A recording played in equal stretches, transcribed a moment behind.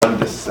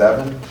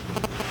7.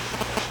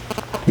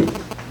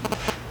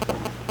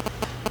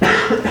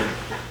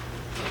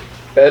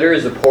 Better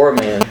is a poor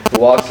man who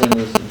walks in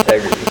his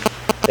integrity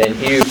than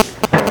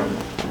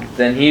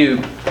he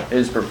who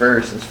is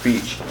perverse in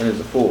speech and is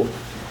a fool.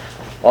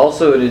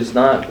 Also it is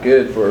not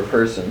good for a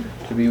person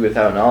to be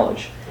without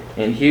knowledge,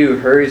 and he who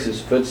hurries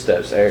his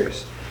footsteps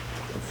errs.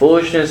 The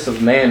foolishness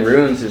of man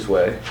ruins his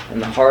way,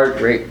 and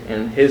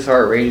his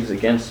heart rages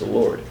against the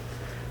Lord.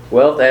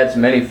 Wealth adds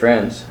many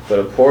friends, but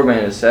a poor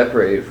man is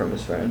separated from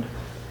his friend.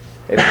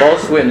 A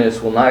false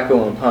witness will not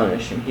go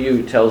unpunished, and he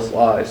who tells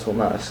lies will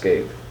not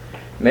escape.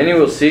 Many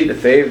will seek the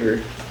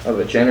favor of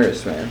a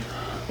generous man,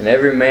 and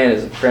every man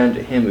is a friend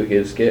to him who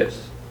gives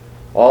gifts.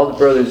 All the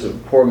brothers of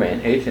a poor man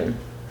hate him.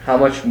 How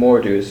much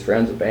more do his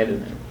friends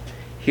abandon him?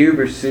 He who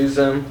pursues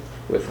them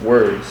with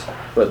words,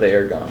 but they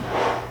are gone.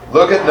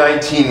 Look at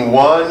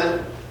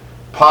 19:1.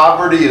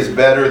 Poverty is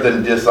better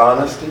than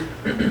dishonesty.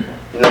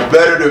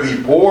 Better to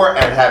be poor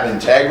and have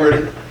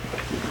integrity.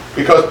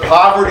 Because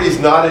poverty is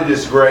not a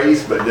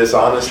disgrace, but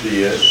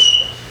dishonesty is.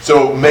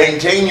 So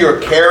maintain your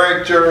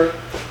character,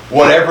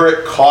 whatever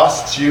it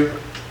costs you.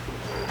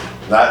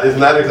 Isn't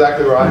that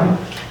exactly right?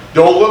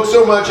 Don't look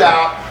so much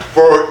out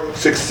for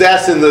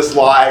success in this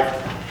life.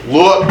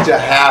 Look to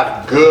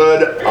have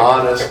good,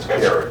 honest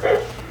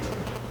character.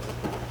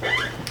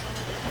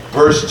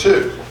 Verse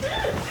 2.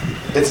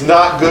 It's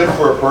not good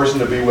for a person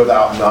to be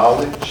without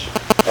knowledge,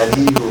 and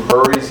he who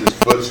hurries his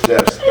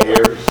footsteps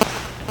errs.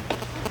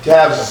 To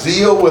have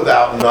zeal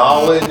without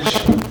knowledge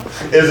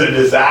is a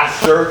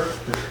disaster.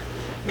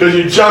 Because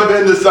you jump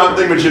into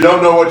something but you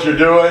don't know what you're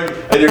doing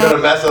and you're going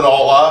to mess it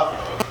all up.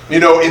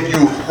 If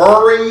you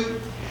hurry,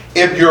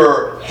 if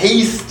you're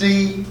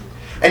hasty,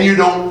 and you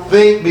don't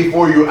think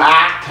before you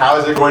act, how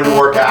is it going to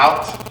work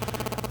out?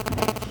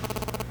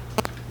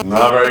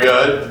 Not very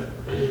good.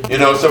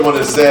 Someone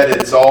has said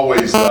it's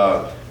always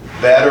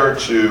better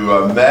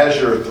to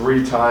measure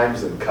 3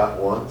 times and cut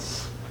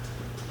once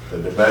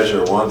than to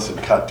measure once and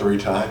cut 3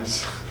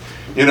 times.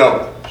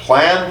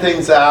 Plan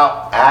things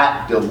out,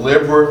 act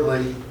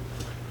deliberately.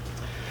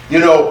 A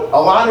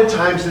lot of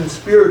times in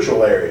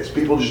spiritual areas,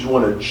 people just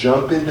want to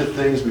jump into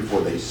things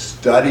before they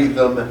study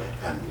them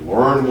and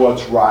learn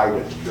what's right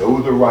and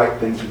know the right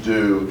thing to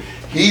do.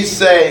 He's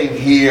saying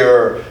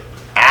here,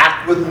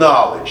 act with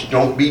knowledge.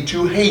 Don't be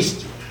too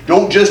hasty.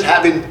 Don't just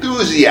have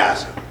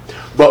enthusiasm,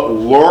 but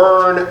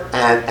learn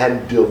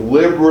and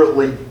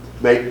deliberately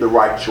make the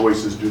right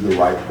choices, do the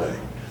right thing.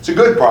 It's a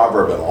good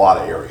proverb in a lot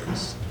of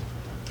areas.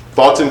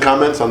 Thoughts and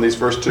comments on these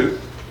first 2?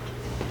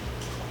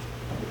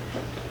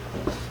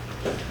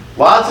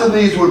 Lots of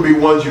these would be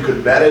ones you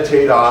could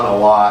meditate on a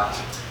lot.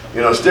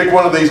 Stick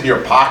one of these in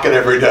your pocket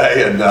every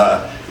day and,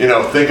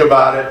 think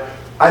about it.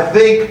 I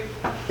think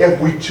if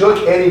we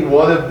took any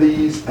one of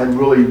these and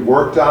really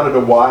worked on it a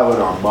while in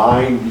our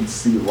mind, we'd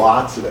see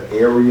lots of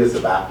areas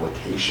of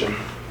application,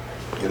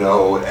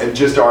 and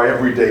just our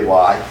everyday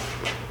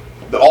life.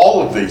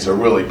 All of these are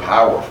really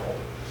powerful.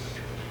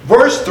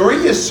 Verse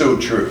 3 is so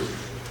true.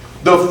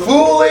 The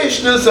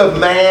foolishness of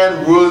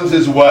man ruins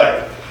his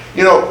way.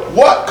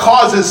 What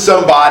causes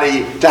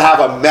somebody to have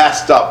a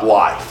messed up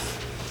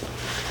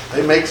life?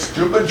 They make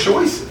stupid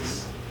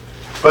choices.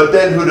 But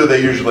then who do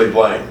they usually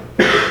blame?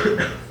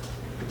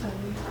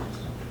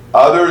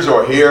 Others,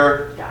 or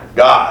here?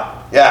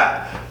 God.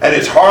 Yeah. And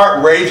his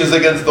heart rages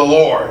against the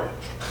Lord.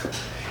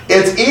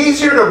 It's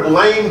easier to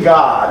blame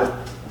God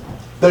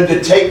than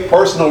to take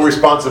personal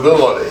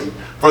responsibility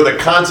for the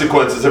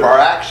consequences of our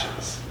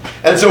actions.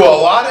 And so a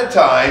lot of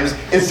times,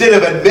 instead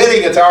of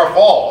admitting it's our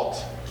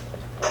fault,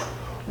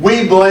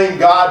 we blame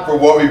God for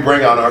what we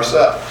bring on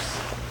ourselves.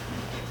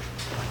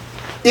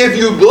 If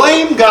you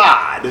blame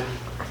God,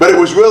 but it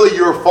was really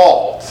your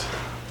fault,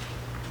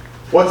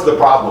 what's the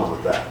problem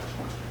with that?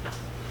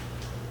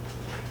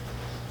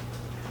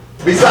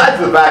 Besides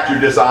the fact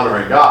you're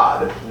dishonoring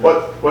God,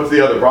 what's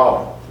the other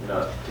problem?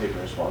 Not taking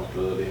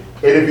responsibility.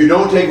 And if you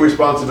don't take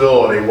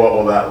responsibility, what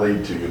will that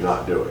lead to you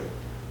not doing?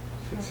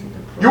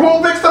 You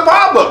won't fix the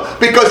problem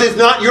because it's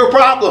not your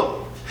problem.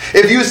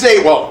 If you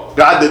say, well,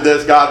 God did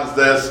this, God is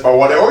this, or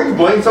whatever, or you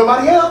blame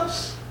somebody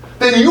else,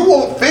 then you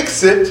won't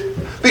fix it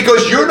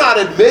because you're not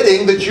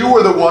admitting that you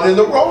were the one in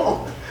the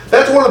wrong.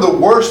 That's one of the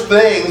worst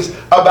things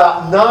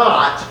about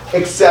not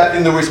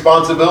accepting the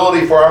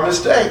responsibility for our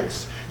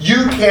mistakes.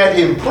 You can't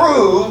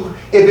improve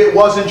if it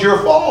wasn't your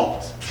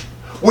fault.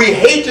 We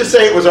hate to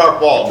say it was our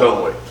fault,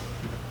 don't we?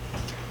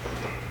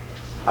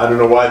 I don't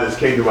know why this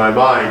came to my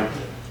mind,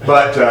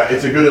 but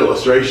it's a good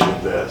illustration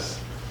of this.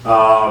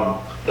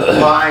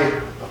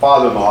 My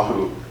father-in-law,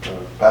 who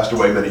passed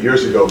away many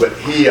years ago, but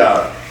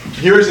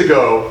years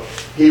ago,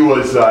 he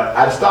was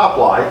at a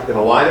stoplight in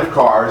a line of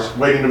cars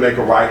waiting to make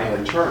a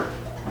right-hand turn.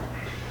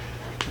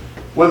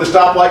 When the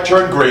stoplight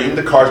turned green,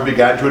 the cars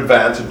began to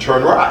advance and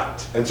turn right.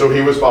 And so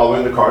he was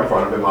following the car in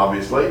front of him,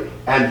 obviously,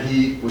 and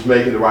he was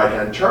making the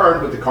right-hand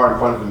turn, but the car in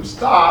front of him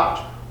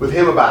stopped with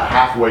him about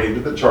halfway into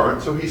the turn,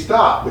 so he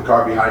stopped. The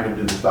car behind him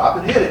didn't stop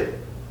and hit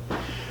him.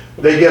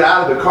 They get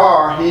out of the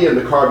car, he and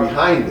the car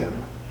behind him.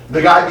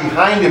 The guy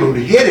behind him who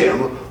hit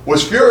him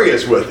was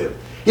furious with him.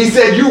 He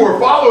said, you were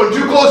following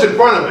too close in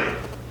front of me.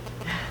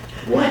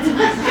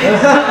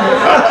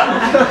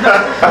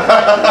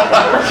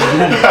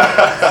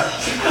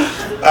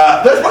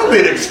 That's probably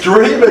an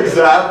extreme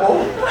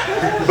example,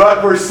 but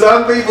for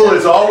some people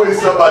it's always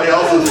somebody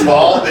else's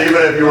fault,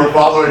 even if you were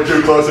following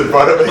too close in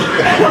front of me.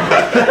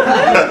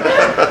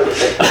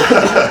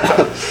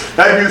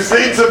 Have you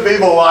seen some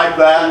people like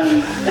that?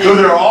 So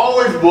they're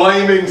always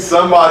blaming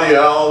somebody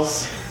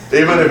else,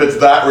 even if it's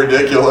that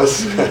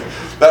ridiculous.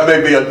 That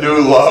may be a new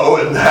low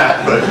in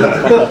that,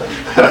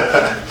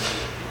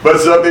 but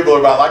some people are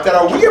about like that.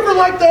 Are we ever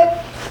like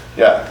that?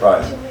 Yeah,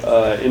 right.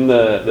 In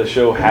the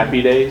show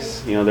Happy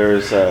Days, there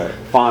was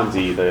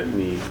Fonzie,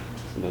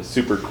 the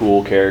super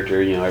cool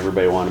character.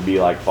 Everybody wanted to be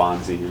like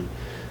Fonzie. And,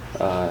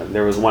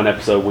 there was one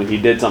episode when he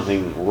did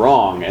something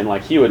wrong, and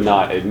he would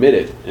not admit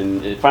it.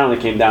 And it finally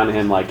came down to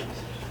him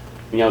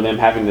them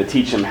having to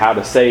teach him how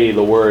to say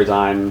the words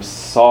 "I'm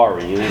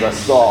sorry," and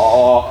he's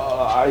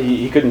like,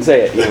 he couldn't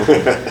say it.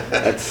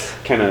 That's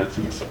kind of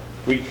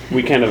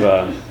we kind of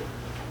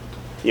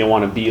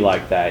want to be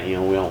like that. We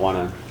don't want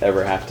to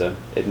ever have to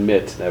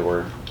admit that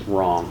we're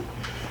wrong.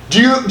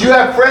 Do you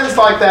have friends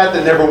like that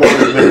never want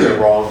to admit they're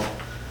wrong?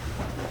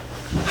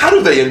 How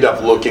do they end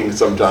up looking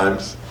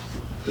sometimes?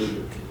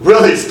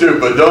 Really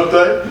stupid, don't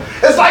they?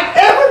 It's like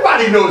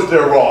everybody knows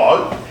they're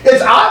wrong.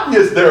 It's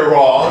obvious they're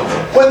wrong.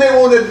 When they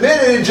won't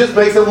admit it, it just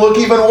makes them look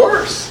even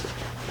worse.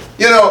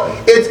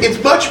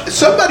 It's much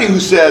somebody who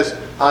says,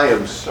 I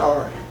am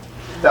sorry.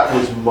 That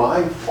was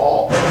my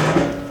fault.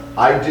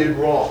 I did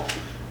wrong.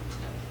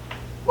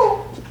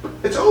 Well,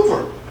 it's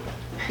over.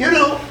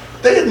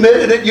 They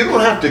admitted it. You don't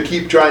have to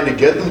keep trying to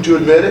get them to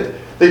admit it.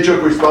 They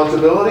took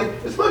responsibility.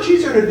 It's much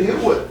easier to deal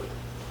with.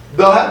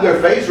 They'll have their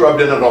face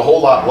rubbed in it a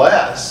whole lot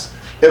less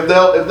if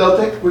they'll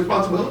take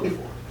responsibility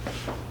for it.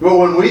 But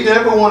when we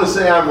never want to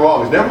say I'm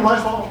wrong, it's never my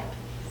fault.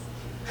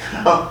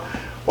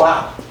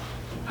 Wow,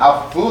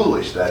 how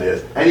foolish that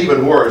is. And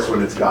even worse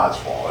when it's God's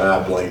fault and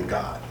I blame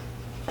God.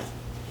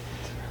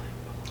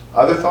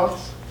 Other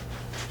thoughts?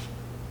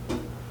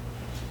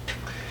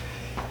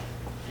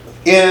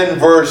 In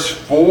verse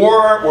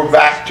 4, we're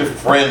back to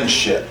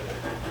friendship.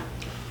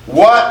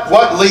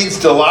 What leads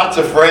to lots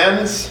of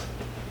friends?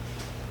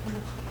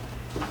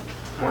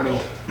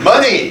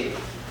 Money.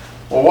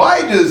 Well,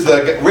 why does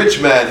the rich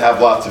man have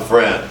lots of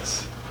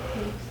friends?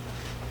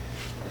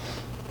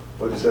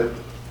 What did you say?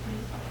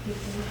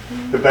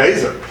 He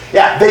pays them.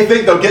 Yeah, they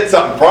think they'll get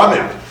something from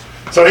him.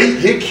 So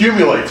he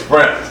accumulates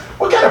friends.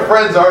 What kind of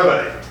friends are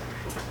they?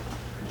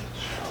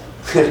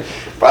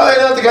 Probably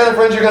not the kind of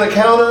friends you're going to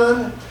count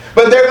on.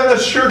 But they're going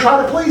to sure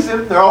try to please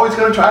him. They're always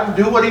going to try to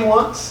do what he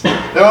wants.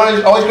 They're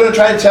always going to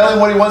try to tell him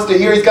what he wants to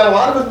hear. He's got a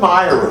lot of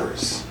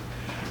admirers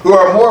who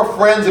are more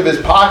friends of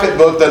his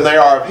pocketbook than they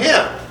are of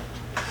him.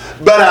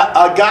 But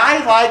a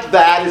guy like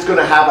that is going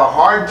to have a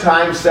hard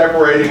time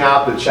separating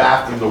out the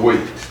chaff from the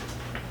wheat.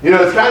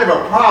 It's kind of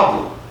a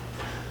problem.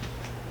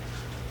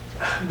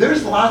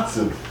 There's lots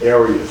of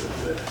areas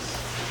of this.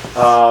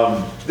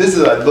 This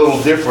is a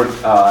little different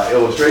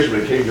illustration,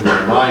 but it came to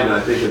my mind, and I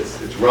think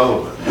it's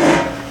relevant.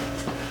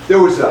 There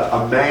was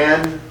a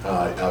man,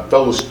 a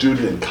fellow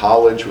student in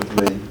college with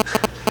me,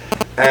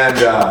 and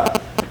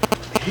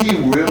he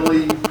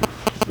really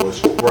was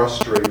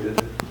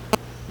frustrated.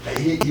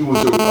 He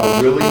was a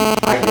really,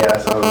 I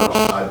guess, I don't know,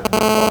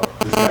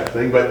 this kind of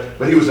thing,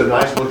 but he was a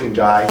nice-looking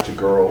guy to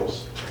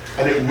girls.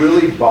 And it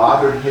really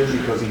bothered him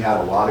because he had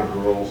a lot of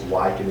girls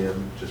liking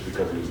him just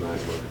because he was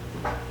nice-looking.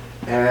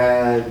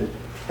 And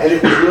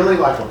it was really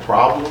like a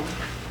problem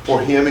for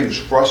him. He was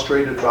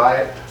frustrated by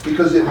it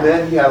because it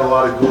meant he had a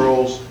lot of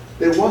girls.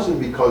 It wasn't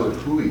because of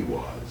who he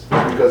was. It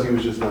was because he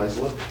was just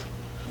nice-looking.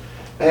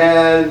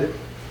 And,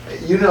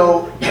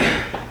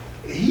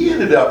 he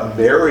ended up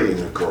marrying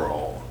a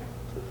girl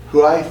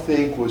who I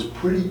think was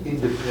pretty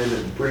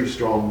independent and pretty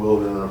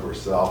strong-willed in and of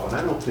herself, and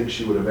I don't think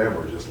she would have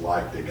ever just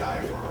liked the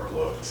guy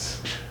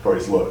for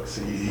his looks.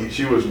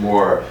 She was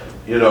more,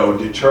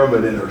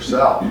 determined in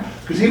herself,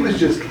 because he was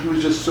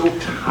just so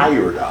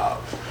tired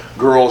of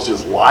girls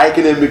just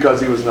liking him because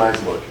he was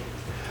nice-looking.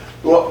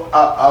 Well,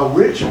 a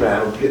rich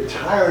man will get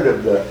tired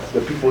of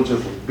the people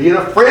just being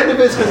a friend of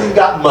his because he's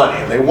got money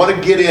and they want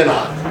to get in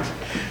on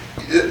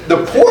it.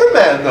 The poor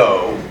man,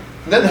 though,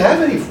 doesn't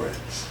have any friends.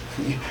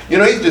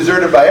 He's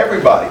deserted by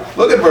everybody.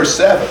 Look at verse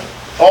 7.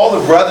 All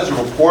the brothers of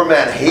a poor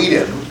man hate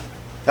him.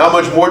 How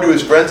much more do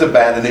his friends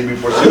abandon him?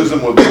 He pursues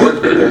them with words,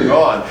 but they're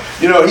gone.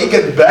 He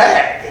can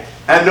beg,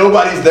 and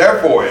nobody's there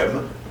for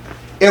him.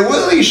 It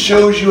really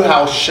shows you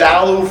how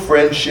shallow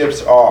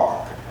friendships are.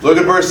 Look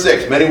at verse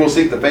 6. Many will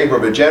seek the favor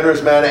of a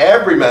generous man.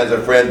 Every man's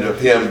a friend of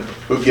him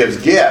who gives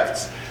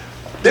gifts.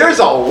 There's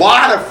a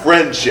lot of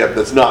friendship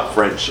that's not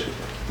friendship.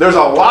 There's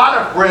a lot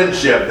of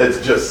friendship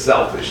that's just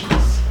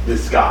selfishness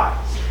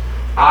disguised.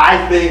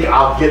 I think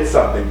I'll get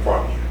something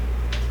from you.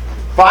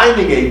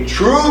 Finding a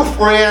true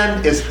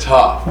friend is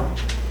tough.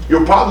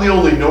 You'll probably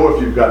only know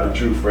if you've got a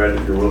true friend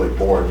if you're really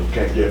poor and you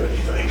can't give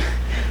anything.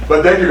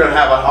 But then you're going to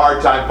have a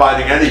hard time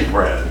finding any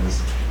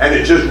friends And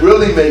it just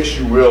really makes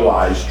you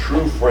realize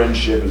true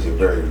friendship is a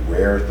very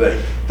rare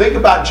thing. Think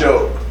about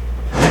Job.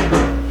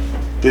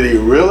 Did he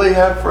really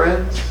have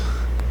friends?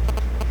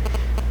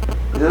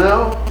 You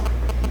know?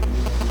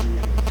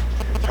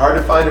 It's hard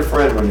to find a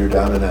friend when you're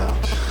down and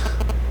out.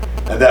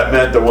 And that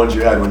meant the ones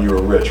you had when you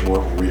were rich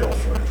weren't real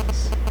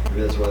friends.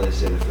 Maybe that's why they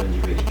say the friends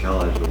you make in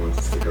college are the ones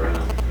that stick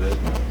around. Right?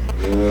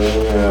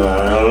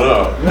 I don't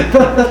know.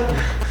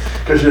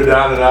 Because you're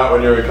down and out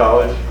when you're in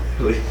college?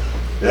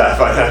 Yeah,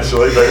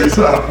 financially, maybe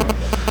so.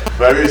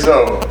 Maybe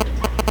so.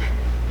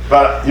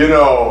 But, you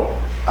know,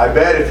 I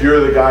bet if you're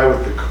the guy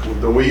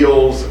with the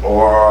wheels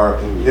or,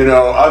 you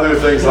know, other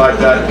things like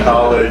that in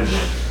college,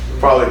 you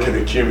probably could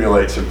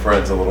accumulate some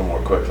friends a little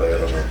more quickly. I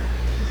don't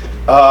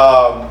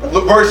know.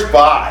 Look, verse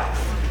 5.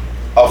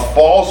 A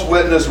false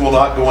witness will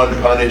not go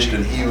unpunished,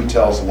 and he who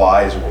tells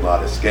lies will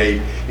not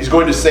escape. He's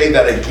going to say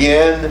that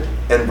again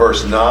in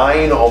verse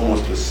 9,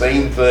 almost the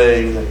same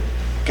thing.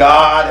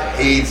 God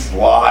hates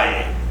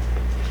lying.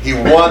 He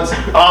wants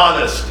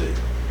honesty.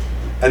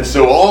 And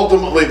so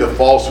ultimately the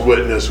false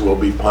witness will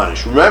be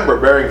punished. Remember,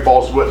 bearing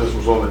false witness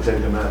was one of the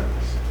 10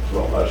 Commandments.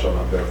 Well, thou shalt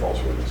not bear false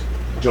witness.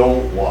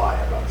 Don't lie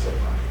about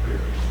somebody,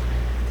 period.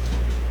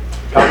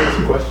 Comments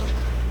and questions?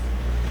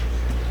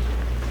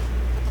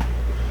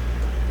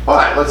 All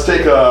right, let's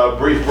take a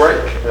brief break,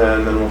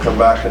 and then we'll come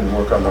back and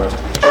work on the rest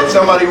of it. Can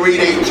somebody read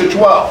 8 to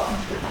 12?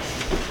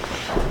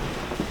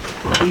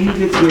 He who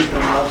gets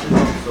wisdom loves his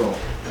own soul.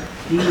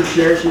 He who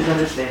cherishes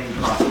understanding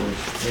prospers.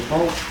 A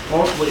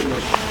false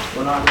witness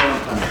will not go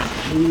unpunished.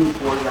 He who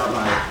pours out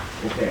lies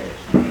will perish.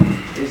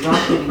 It is not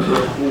fitting for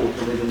a fool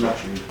to live in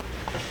luxury.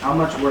 How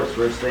much worse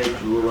for a slave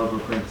to rule over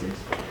princes?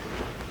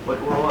 What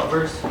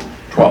verse?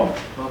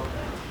 12. Well,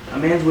 a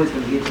man's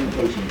wisdom gives him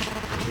patience.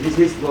 It is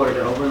his glory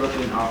to overlook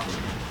an offense.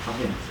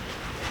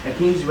 A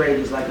king's rage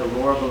is like a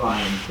roar of a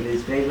lion, but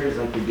his favor is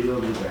like the dew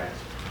of the grass.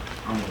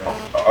 On the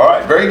grass. All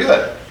right, very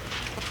good.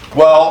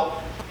 Well,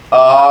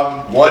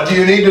 what do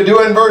you need to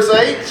do in verse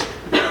 8?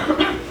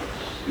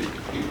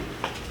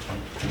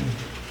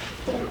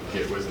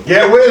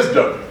 Get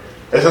wisdom.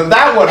 Isn't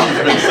that what he's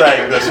been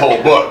saying this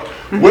whole book?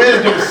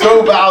 Wisdom is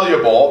so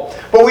valuable,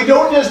 but we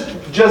don't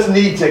just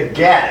need to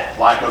get it,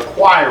 like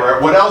acquire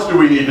it. What else do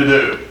we need to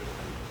do?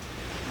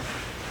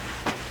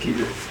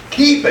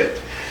 Keep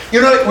it. You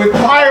know, it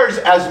requires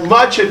as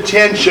much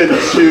attention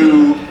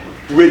to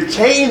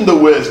retain the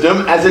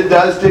wisdom as it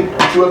does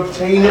to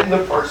obtain it in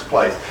the first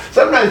place.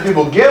 Sometimes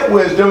people get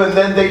wisdom and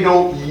then they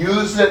don't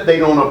use it, they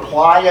don't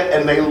apply it,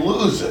 and they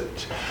lose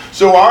it.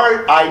 So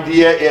our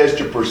idea is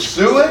to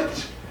pursue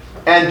it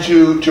and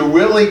to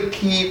really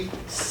keep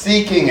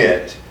seeking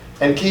it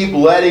and keep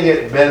letting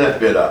it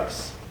benefit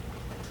us.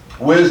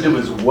 Wisdom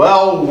is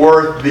well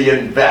worth the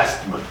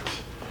investment.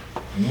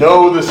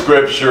 Know the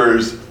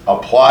scriptures,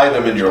 apply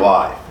them in your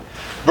life.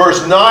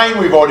 Verse 9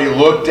 we've already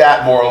looked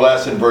at more or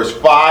less in verse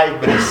 5,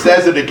 but he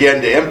says it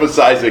again to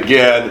emphasize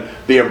again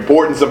the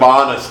importance of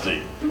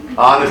honesty.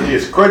 Honesty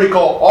is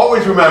critical.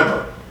 Always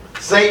remember,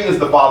 Satan is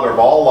the father of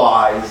all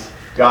lies.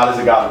 God is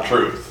a God of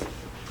truth.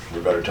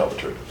 We better tell the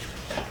truth.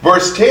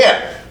 Verse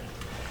 10.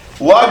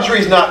 Luxury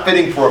is not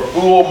fitting for a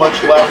fool,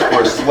 much less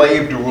for a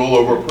slave to rule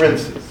over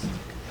princes.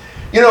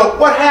 You know,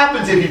 what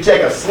happens if you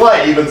take a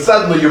slave and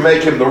suddenly you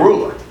make him the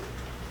ruler?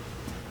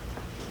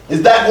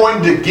 Is that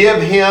going to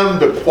give him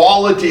the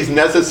qualities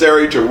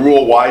necessary to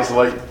rule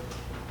wisely?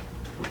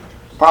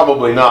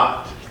 Probably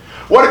not.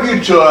 What if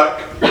you took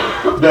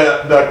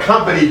the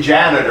company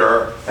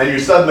janitor and you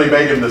suddenly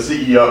made him the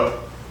CEO?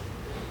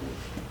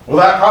 Will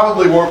that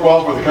probably work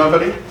well for the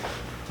company?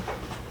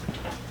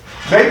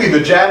 Maybe the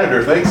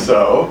janitor thinks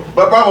so,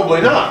 but probably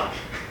not.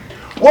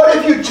 What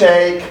if you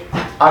take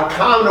a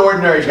common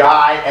ordinary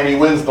guy and he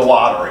wins the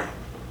lottery?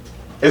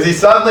 Is he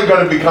suddenly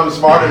going to become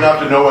smart enough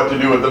to know what to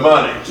do with the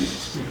money?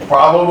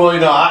 Probably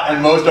not,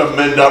 and most of them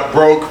end up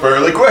broke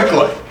fairly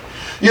quickly.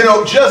 You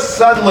know, just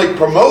suddenly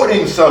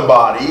promoting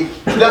somebody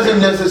doesn't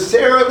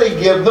necessarily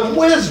give them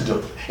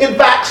wisdom. In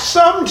fact,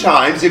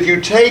 sometimes if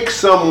you take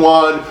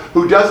someone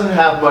who doesn't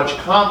have much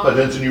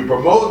competence and you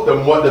promote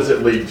them, what does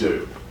it lead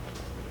to?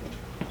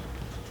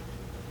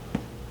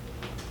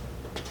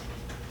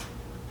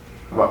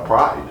 What,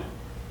 pride?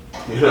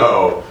 You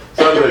know,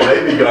 suddenly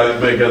they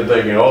begin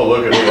thinking, oh,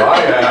 look at who I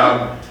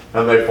am,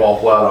 and they fall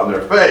flat on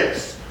their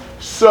face.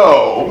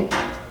 So,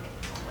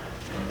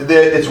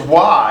 it's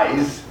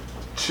wise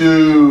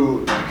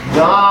to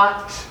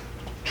not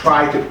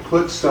try to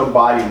put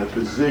somebody in a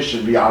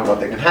position beyond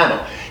what they can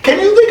handle. Can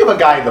you think of a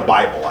guy in the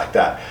Bible like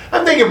that?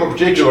 I'm thinking of a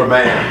particular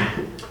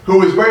man who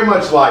was very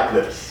much like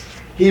this.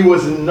 He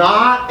was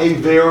not a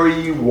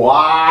very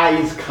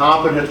wise,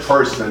 competent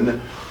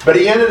person, but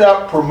he ended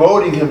up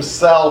promoting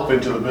himself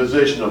into the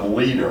position of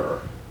leader.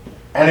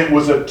 And it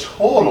was a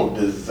total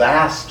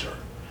disaster.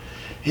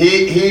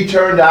 He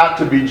turned out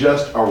to be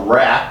just a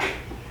wreck,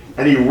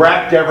 and he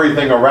wrecked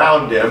everything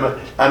around him,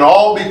 and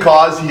all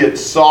because he had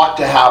sought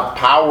to have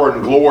power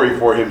and glory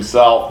for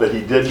himself that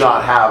he did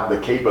not have the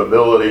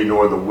capability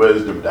nor the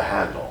wisdom to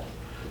handle.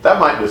 That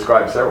might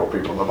describe several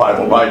people in the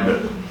Bible, mightn't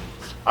it?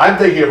 I'm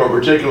thinking of a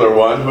particular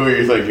one. Who are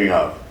you thinking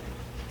of?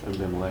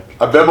 Abimelech.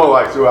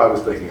 Abimelech's who I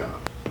was thinking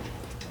of.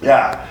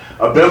 Yeah,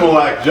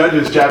 Abimelech,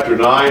 Judges chapter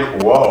 9.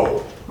 Whoa,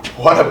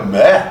 what a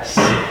mess.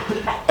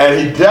 And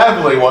he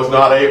definitely was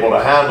not able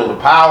to handle the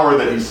power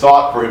that he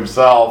sought for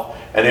himself,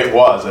 and it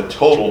was a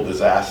total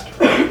disaster.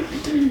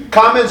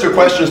 Comments or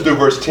questions through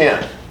verse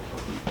 10?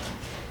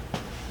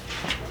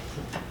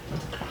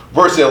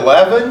 Verse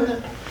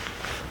 11,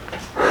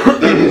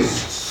 it is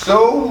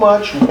so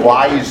much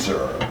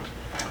wiser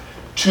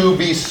to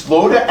be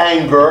slow to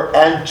anger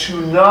and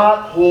to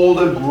not hold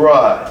a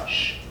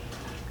grudge.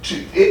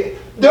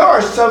 There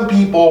are some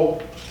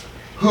people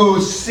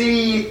who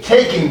see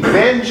taking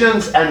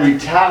vengeance and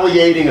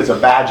retaliating as a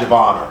badge of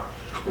honor.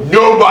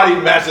 Nobody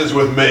messes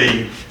with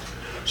me.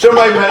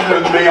 Somebody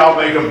messes with me, I'll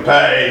make them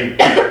pay.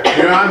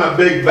 I'm a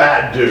big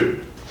bad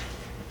dude.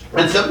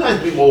 And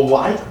sometimes people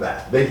like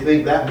that. They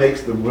think that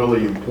makes them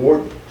really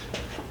important.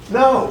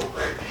 No,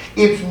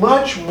 it's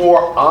much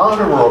more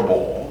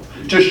honorable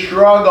to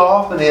shrug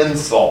off an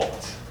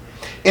insult.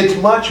 It's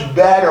much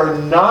better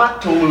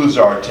not to lose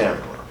our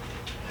temper,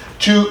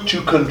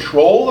 to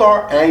control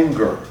our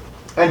anger,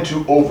 and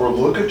to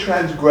overlook a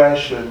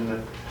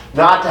transgression,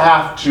 not to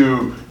have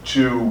to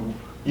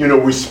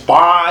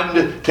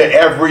respond to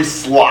every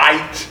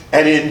slight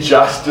and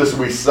injustice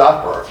we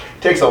suffer.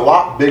 It takes a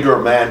lot bigger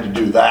man to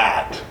do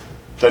that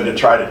than to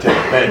try to take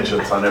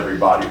vengeance on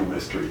everybody who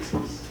mistreats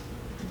us.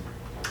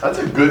 That's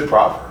a good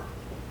proverb.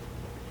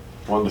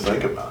 One to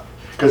think about.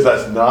 Because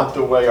that's not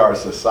the way our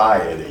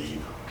society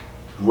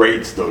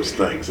rates those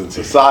things. In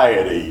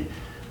society,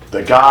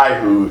 the guy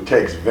who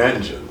takes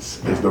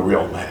vengeance is the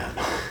real man.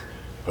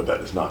 But that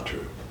is not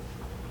true.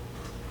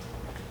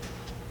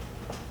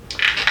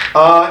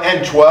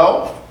 And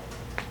 12,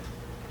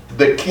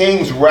 the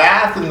king's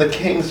wrath and the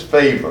king's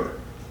favor.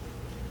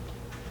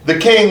 The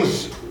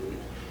king's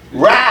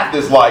wrath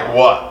is like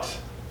what?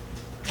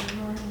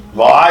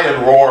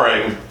 Lion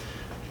roaring.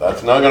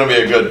 That's not going to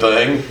be a good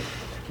thing.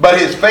 But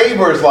his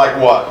favor is like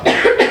what?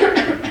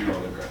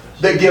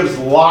 That gives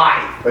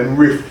life and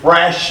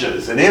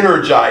refreshes and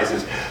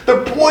energizes.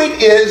 The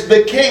point is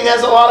the king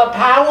has a lot of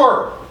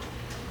power.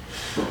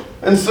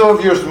 And so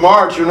if you're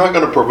smart, you're not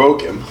going to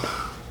provoke him.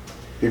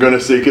 You're going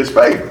to seek his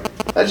favor.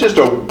 That's just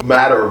a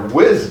matter of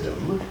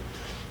wisdom.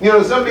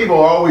 Some people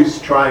are always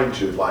trying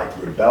to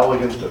rebel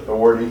against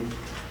authority.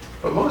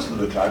 But most of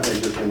the time they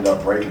just end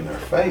up breaking their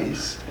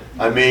face.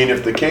 I mean,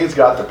 if the king's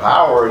got the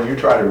power and you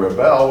try to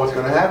rebel, what's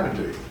going to happen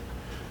to you?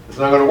 It's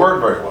not going to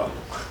work very well.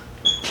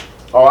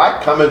 All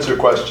right, comments or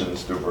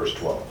questions through verse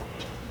 12?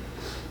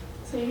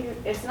 So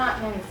it's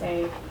not him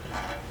saying,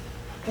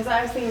 because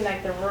I was thinking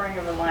the roaring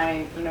of a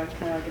lion, it's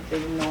kind of like a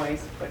big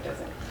noise, but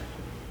doesn't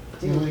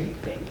do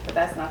anything. But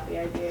that's not the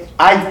idea.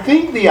 I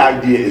think the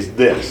idea is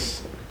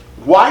this.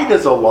 Why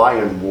does a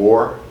lion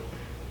roar?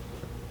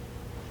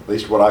 At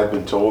least what I've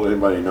been told.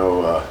 Anybody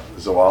know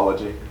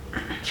zoology?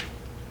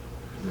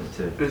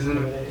 To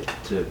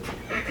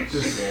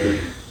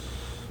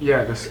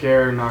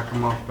scare, knock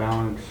them off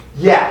balance.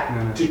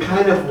 Yeah, to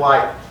kind of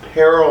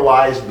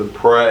paralyze the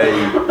prey.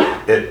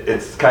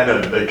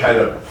 They kind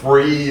of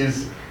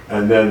freeze,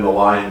 and then the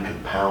lion can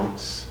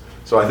pounce.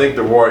 So I think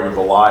the roaring of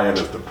the lion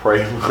is the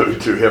prelude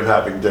to him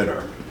having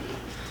dinner.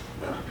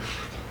 Yeah.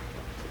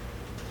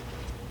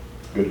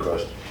 Good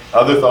question.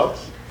 Other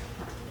thoughts?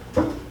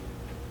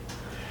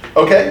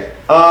 Okay,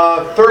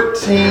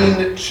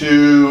 13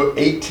 to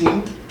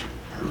 18.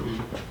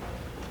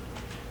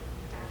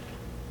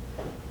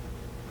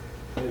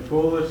 A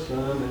foolish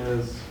son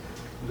is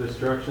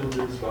destruction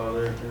to his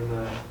father, and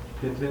the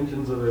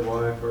contentions of a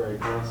wife are a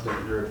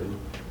constant dripping.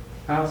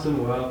 House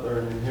and wealth are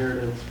an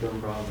inheritance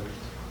from fathers,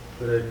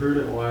 but a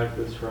prudent wife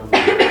is from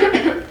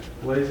God.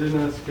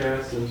 Laziness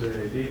casts into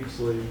a deep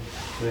sleep,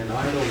 and an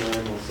idle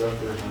man will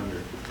suffer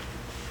hunger.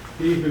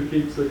 He who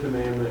keeps the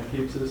commandment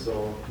keeps his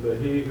soul, but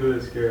he who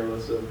is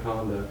careless of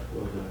conduct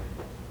will die.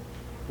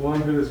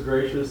 One who is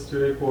gracious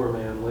to a poor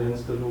man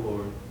lends to the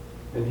Lord,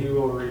 and he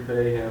will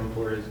repay him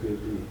for his good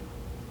deed.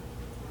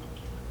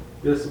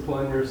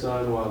 Discipline your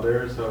son while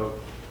there is hope,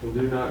 and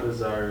do not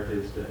desire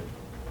his death.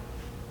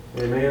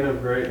 A man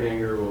of great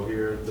anger will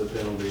hear the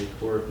penalty,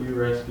 for if you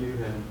rescue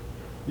him,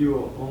 you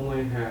will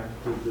only have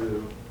to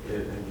do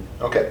it again.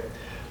 Okay.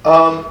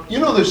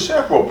 There's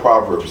several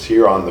proverbs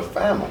here on the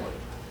family.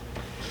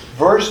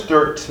 Verse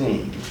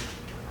 13,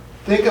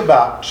 think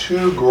about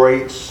two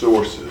great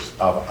sources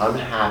of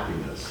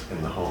unhappiness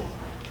in the home.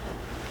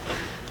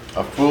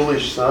 A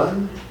foolish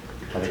son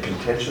and a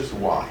contentious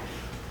wife.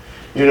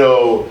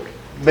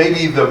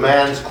 Maybe the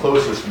man's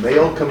closest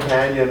male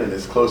companion and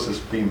his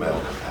closest female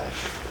companion.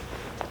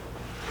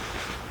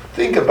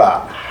 Think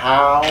about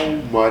how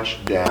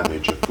much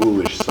damage a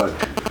foolish son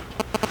can do.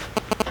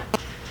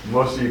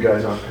 Most of you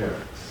guys aren't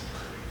parents.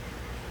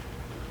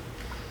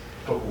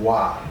 But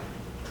why?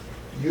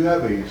 You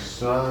have a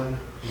son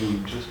who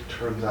just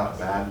turns out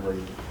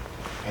badly,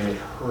 and it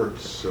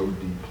hurts so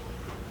deeply.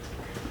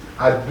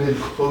 I've been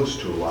close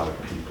to a lot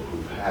of people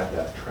who've had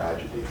that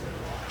tragedy in their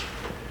life,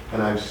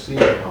 and I've seen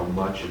how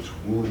much it's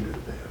wounded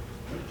them.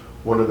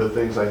 One of the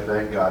things I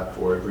thank God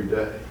for every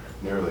day,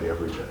 nearly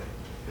every day,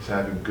 is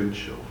having good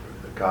children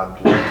that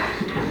God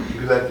blesses.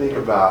 Because I think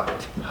about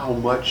how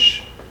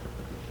much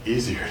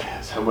easier it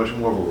is, how much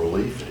more of a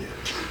relief it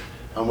is,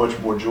 how much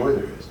more joy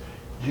there is.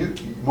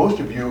 Most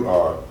of you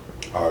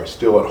are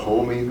still at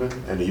home even,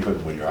 and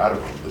even when you're out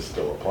of home, this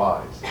still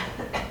applies.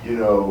 You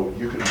know,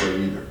 you can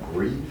bring either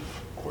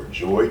grief or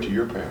joy to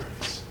your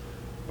parents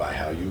by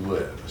how you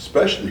live,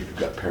 especially if you've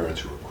got parents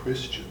who are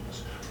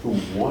Christians, who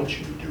want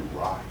you to do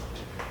right.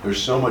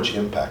 There's so much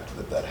impact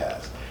that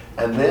has.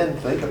 And then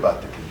think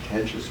about the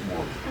contentious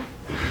woman.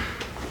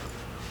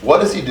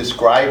 What does he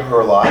describe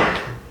her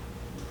like?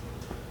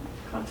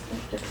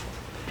 Constant.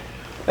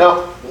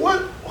 Now,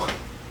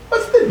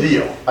 what's the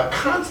deal? A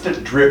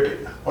constant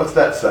dripping. What's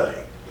that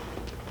saying?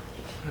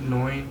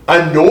 Annoying.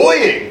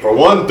 Annoying, for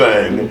one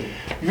thing.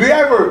 Have you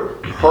ever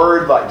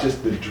heard like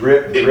just the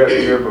drip, drip,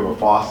 drip of a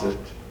faucet?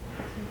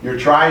 You're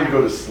trying to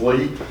go to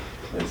sleep.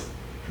 It's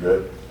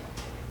drip,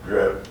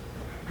 drip,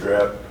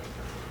 drip.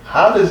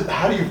 How do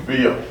you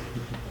feel?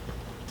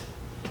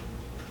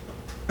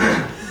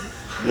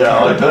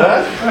 Yeah, like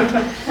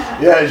that?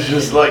 Yeah, it's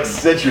just like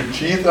set your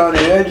teeth on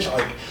edge.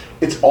 Like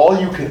it's all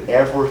you can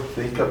ever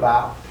think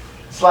about.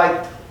 It's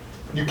like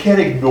you can't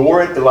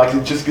ignore it. Like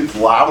it just gets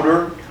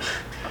louder.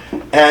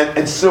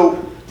 And so,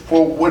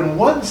 in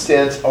one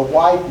sense, a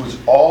wife was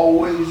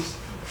always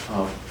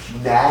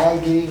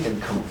nagging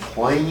and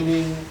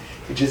complaining.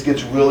 It just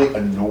gets really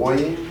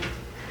annoying.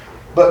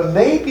 But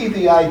maybe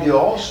the idea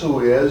also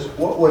is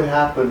what would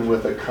happen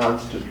with a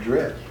constant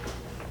drip?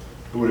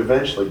 It would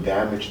eventually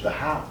damage the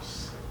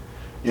house.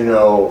 You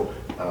know,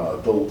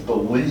 the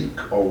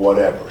leak or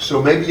whatever. So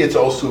maybe it's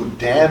also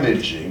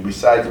damaging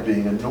besides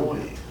being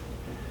annoying.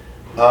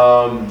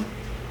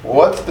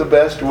 What's the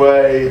best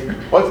way,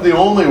 what's the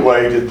only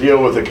way to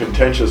deal with a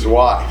contentious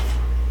wife?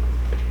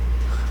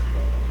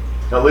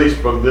 At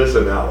least from this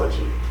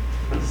analogy.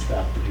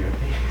 Stop the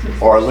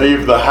dripping. Or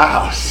leave the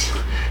house.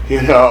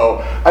 You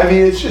know, I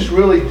mean, it's just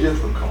really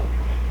difficult.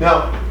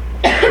 Now,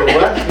 the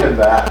lesson in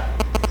that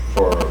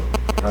for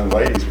young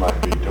ladies might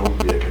be,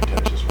 don't be a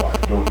contentious wife.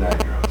 Don't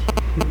nag your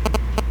husband.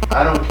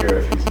 I don't care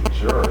if he's a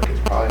jerk. It's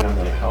probably not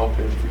going to help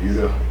him for you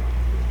to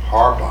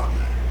harp on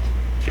that.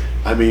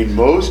 I mean,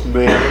 most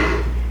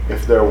men,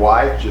 if their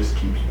wife just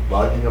keeps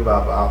bugging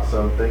about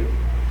something,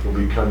 will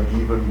become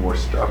even more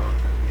stubborn.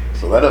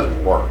 So that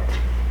doesn't work.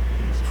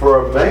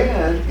 For a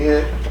man,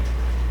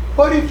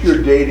 what if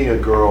you're dating a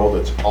girl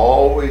that's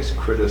always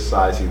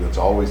criticizing, that's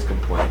always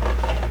complaining?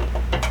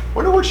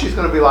 Wonder what she's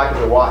going to be like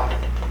as a wife.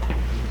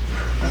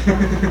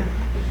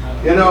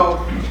 You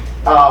know,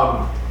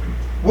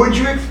 would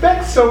you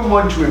expect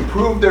someone to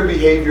improve their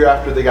behavior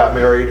after they got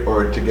married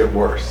or to get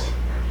worse?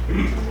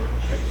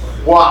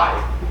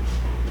 Why?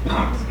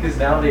 Because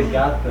now they've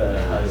got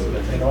the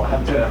husband. They don't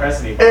have to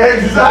impress anybody.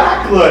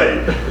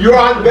 Exactly. You're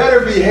on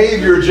better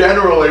behavior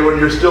generally when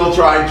you're still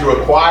trying to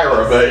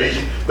acquire a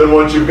mate than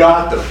once you've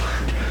got them.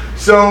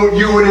 So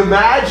you would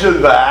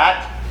imagine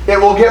that it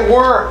will get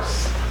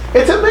worse.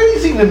 It's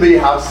amazing to me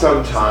how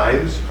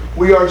sometimes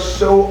we are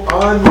so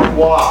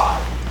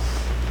unwise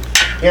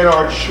in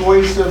our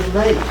choice of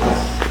mates.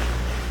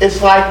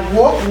 It's like,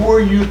 what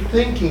were you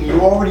thinking? You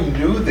already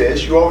knew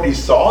this. You already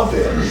saw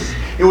this.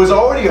 It was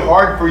already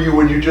hard for you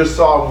when you just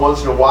saw them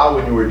once in a while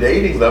when you were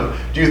dating them.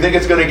 Do you think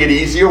it's going to get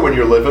easier when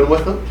you're living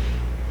with them?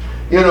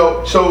 You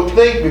know, so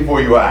think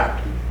before you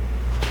act.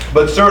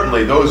 But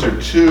certainly those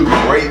are two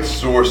great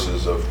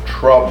sources of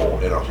trouble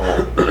in a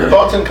home.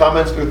 Thoughts and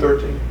comments through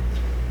 13?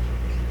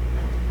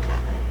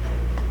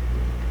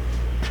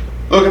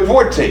 Look at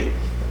 14.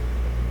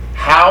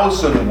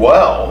 House and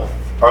wealth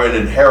are an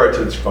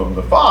inheritance from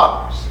the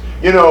fathers.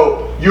 You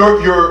know,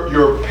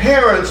 your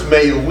parents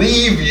may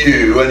leave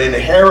you an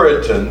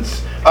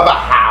inheritance of a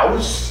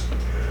house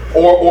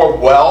or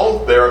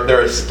wealth,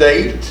 their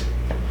estate,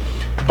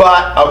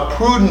 but a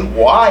prudent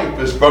wife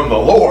is from the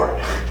Lord.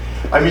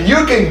 I mean,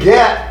 you can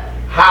get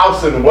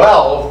house and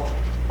wealth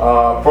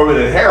from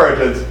an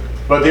inheritance,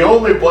 but the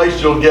only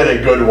place you'll get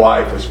a good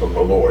wife is from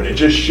the Lord. It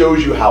just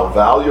shows you how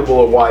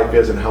valuable a wife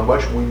is and how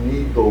much we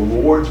need the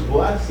Lord's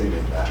blessing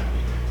in that.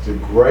 It's a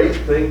great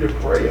thing to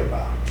pray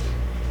about.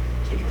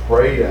 To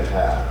pray to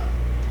have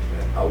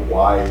a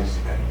wise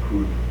and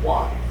prudent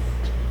wife.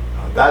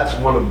 That's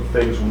one of the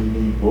things we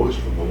need most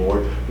from the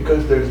Lord,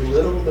 because there's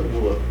little that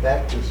will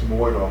affect us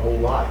more in our whole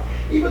life,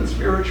 even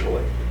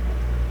spiritually.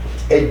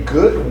 A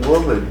good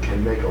woman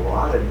can make a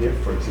lot of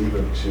difference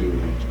even to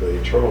the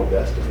eternal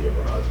destiny of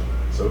her husband.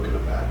 So can a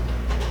bad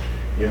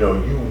one. You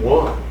know, you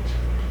want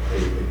a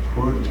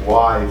prudent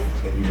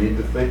wife, and you need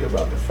to think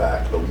about the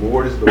fact the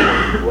Lord is the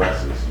one who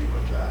blesses you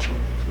with that.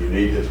 You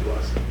need His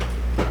blessing.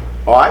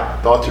 All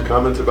right, thoughts or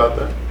comments about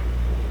that?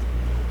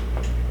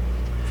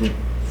 I think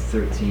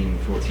 13,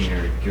 14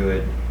 are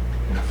good.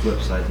 On the flip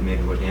side to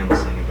maybe what Dan was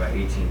saying about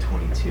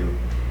 1822,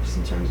 just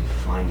in terms of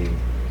finding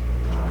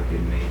a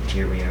good mate.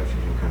 Here we have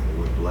kind of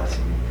the word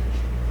blessing.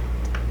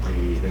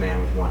 The man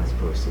with one as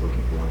opposed to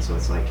looking for one. So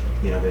it's like,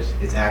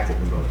 it's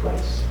active in both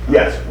ways.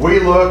 Yes, we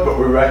look, but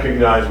we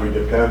recognize we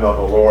depend on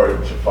the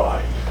Lord to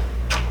find.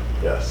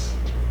 Yes,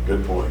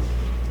 good point.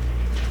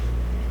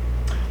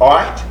 All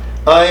right.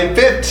 In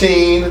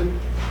 15,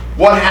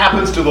 what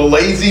happens to the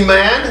lazy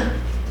man?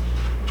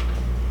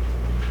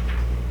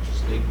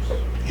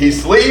 He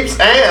sleeps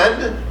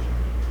and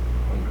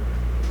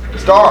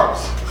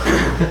starves.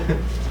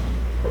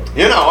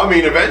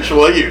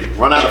 Eventually you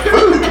run out of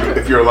food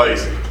if you're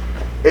lazy.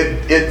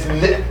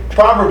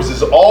 Proverbs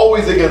is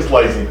always against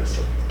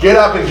laziness. Get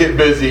up and get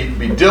busy.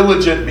 Be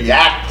diligent. Be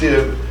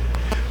active.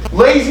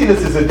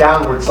 Laziness is a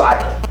downward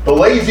cycle. The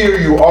lazier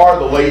you are,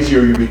 the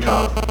lazier you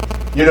become.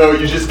 You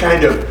just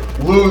kind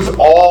of lose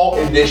all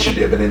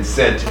initiative and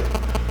incentive.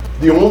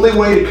 The only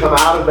way to come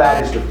out of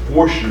that is to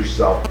force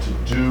yourself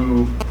to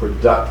do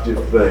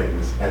productive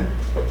things and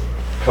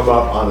come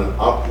up on an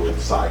upward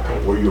cycle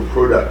where your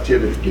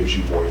productivity gives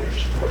you more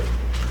energy.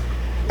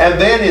 And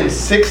then in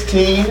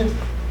 16,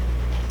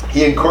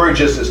 he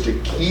encourages us to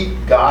keep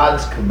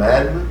God's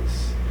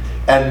commandments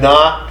and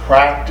not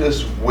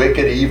practice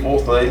wicked, evil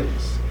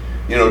things.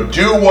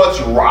 Do what's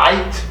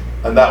right,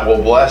 and that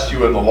will bless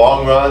you in the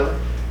long run.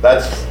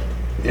 That's,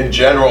 in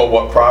general,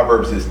 what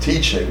Proverbs is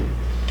teaching.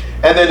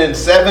 And then in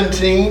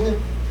 17,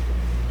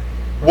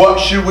 what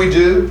should we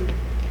do?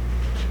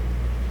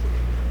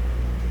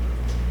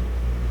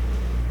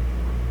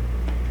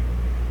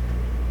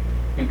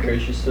 Be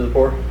gracious to the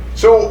poor.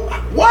 So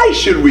why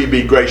should we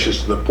be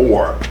gracious to the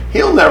poor?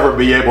 He'll never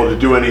be able to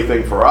do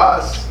anything for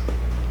us.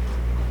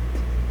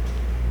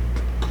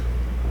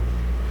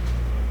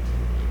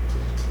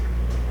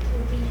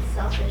 We'll be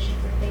selfish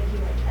if we're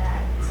thinking like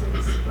that.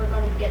 Since we're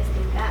going to get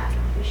something back,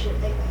 we should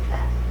think like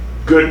that.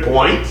 Good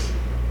point.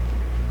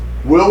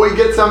 Will we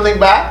get something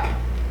back?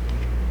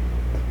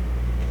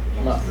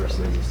 Not versus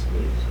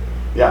please.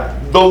 Yeah.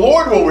 The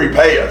Lord will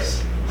repay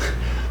us.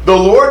 The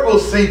Lord will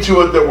see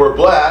to it that we're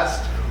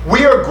blessed.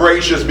 We are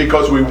gracious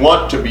because we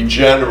want to be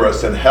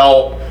generous and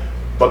help,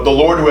 but the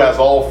Lord who has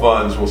all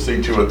funds will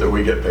see to it that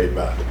we get paid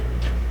back.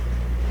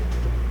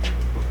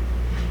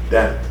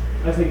 Dan?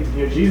 I think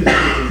Jesus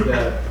teaches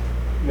that.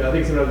 I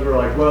think sometimes we're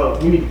like, well,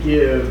 we need to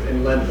give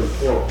and lend to the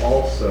poor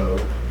also.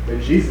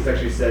 But Jesus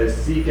actually says,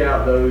 seek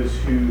out those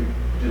who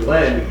to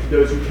lend to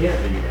those who can't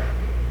pay you back.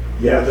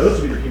 Yes.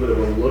 Those would be the people that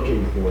we're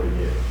looking for to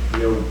give.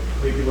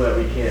 The people that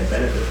we can't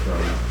benefit from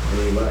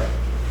in any way.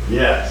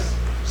 Yes.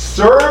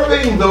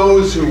 Serving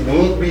those who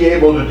won't be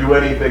able to do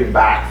anything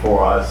back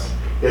for us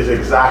is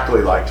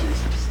exactly like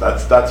Jesus.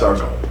 That's our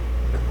goal.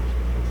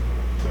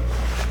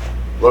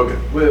 Logan.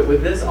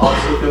 Would this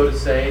also go to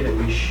say that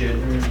we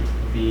shouldn't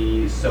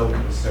be so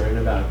concerned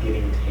about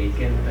getting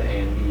taken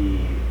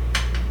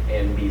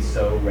and be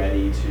so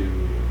ready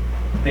to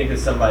think that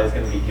somebody's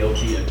going to be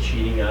guilty of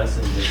cheating us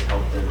and just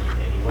help them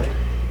anyway?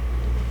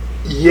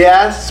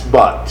 Yes,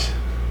 but.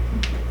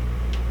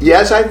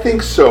 Yes, I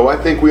think so. I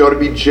think we ought to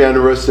be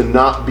generous and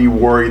not be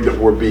worried that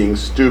we're being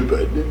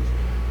stupid.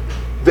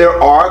 There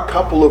are a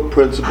couple of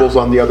principles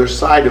on the other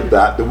side of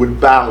that would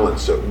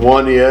balance it.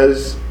 One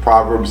is,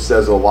 Proverbs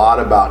says a lot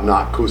about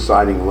not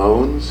co-signing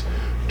loans.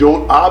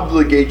 Don't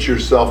obligate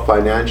yourself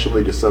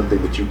financially to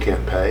something that you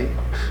can't pay,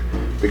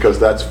 because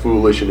that's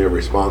foolish and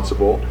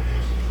irresponsible.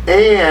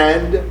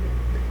 And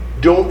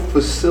don't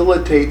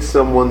facilitate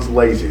someone's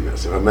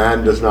laziness. If a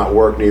man does not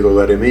work, neither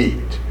let him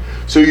eat.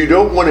 So you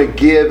don't want to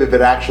give if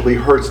it actually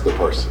hurts the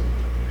person.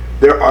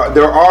 There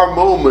are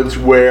moments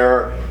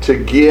where to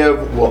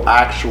give will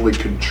actually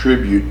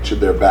contribute to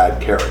their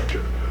bad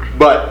character.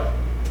 But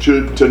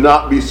to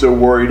not be so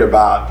worried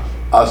about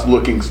us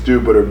looking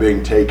stupid or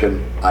being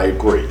taken, I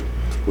agree.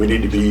 We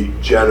need to be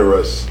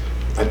generous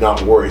and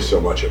not worry so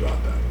much about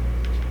that.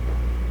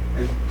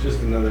 And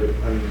just another,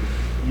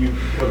 you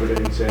covered it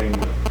in saying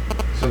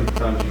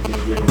sometimes you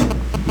can give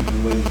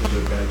and lend to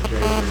their bad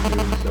character in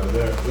doing so.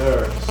 There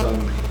are some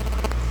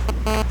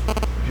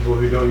people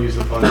who don't use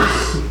the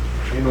funds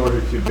in order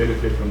to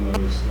benefit from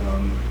those,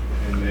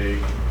 and they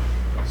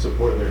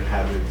support their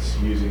habits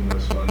using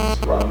those funds.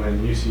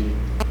 And you see,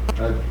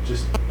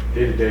 just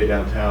day to day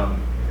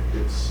downtown,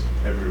 it's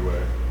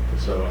everywhere.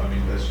 So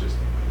that's just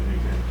an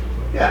example.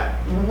 Yeah,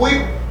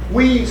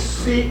 we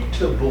seek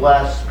to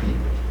bless people,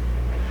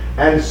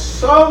 and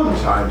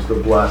sometimes the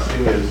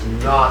blessing is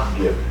not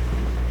giving.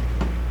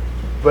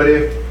 But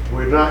if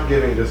we're not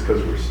giving just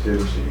because we're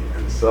stingy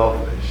and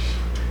selfish,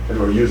 and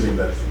we're using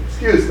that as an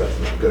excuse, that's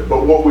not good.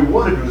 But what we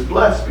want to do is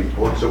bless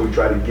people, and so we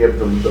try to give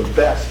them the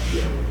best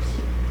gifts.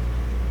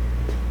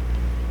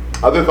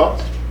 Other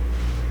thoughts?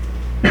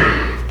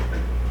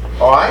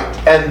 All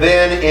right, and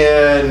then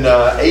in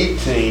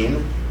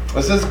 18,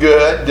 this is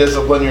good.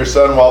 Discipline your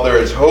son while there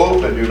is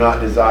hope, and do not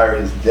desire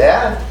his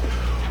death.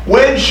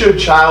 When should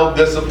child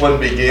discipline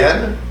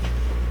begin?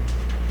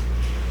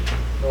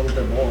 When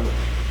they're born.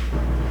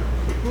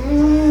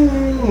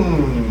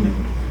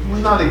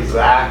 Not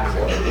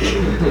exactly.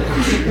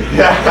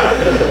 Yeah.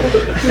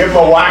 Give them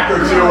a whack or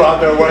two on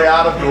their way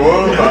out of the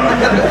womb.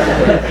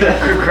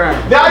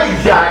 Not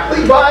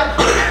exactly, but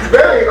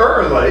very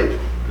early.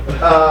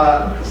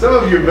 Some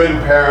of you have been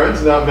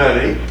parents, not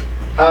many.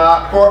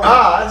 For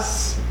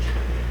us,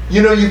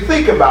 you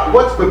think about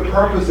what's the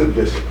purpose of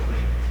discipline?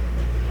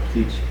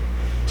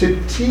 To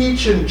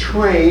teach and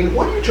train,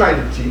 what are you trying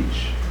to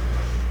teach?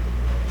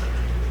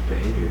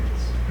 Behavior.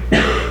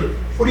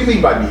 What do you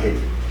mean by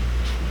behavior?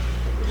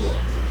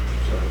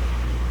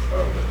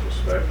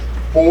 Respect.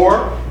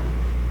 For?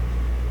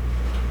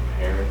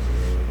 Parents.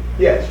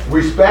 Yes,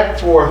 respect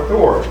for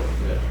authority.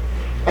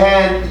 Yeah.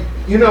 And,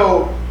 you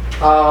know,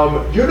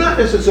 you're not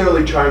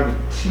necessarily trying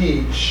to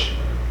teach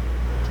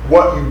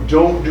what you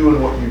don't do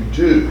and what you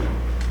do.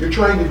 You're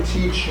trying to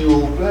teach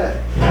you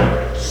obey.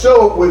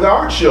 So with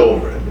our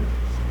children,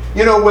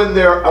 you know, when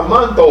they're a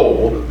month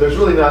old, there's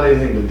really not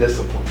anything to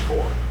discipline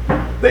for.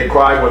 They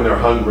cry when they're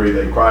hungry,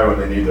 they cry when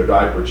they need their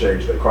diaper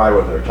changed, they cry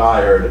when they're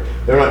tired.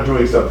 They're not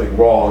doing something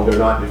wrong, they're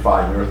not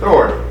defying their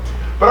authority.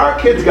 But our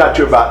kids got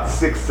to about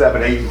 6,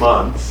 7, 8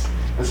 months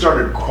and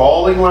started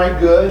crawling like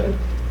good.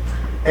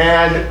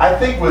 And I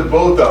think with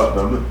both of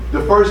them,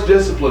 the first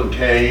discipline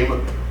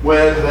came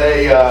when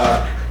they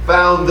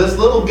found this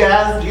little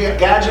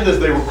gadget as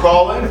they were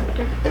crawling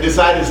and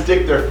decided to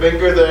stick their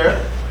finger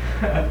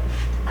there.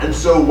 And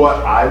so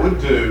what I would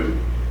do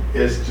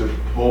is to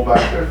pull back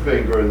their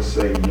finger and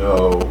say,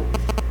 no,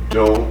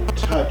 don't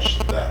touch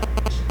that.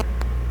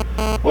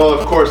 Well,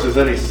 of course, as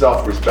any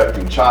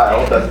self-respecting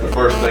child, that's the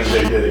first thing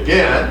they did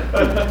again.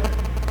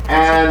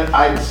 And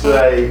I'd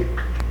say,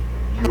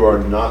 you are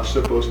not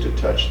supposed to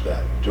touch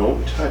that.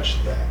 Don't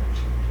touch that.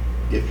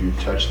 If you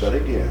touch that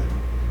again,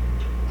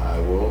 I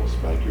will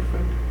spank your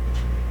finger.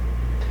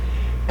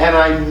 And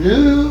I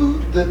knew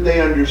that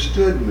they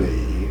understood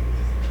me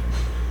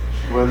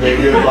when they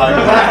did like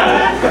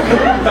that.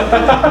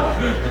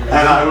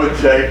 And I would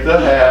take the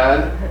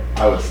hand,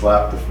 I would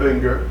slap the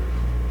finger,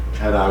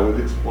 and I would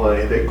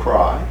explain. They'd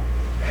cry,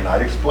 and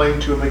I'd explain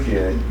to them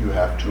again, you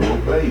have to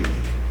obey me.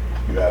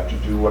 You have to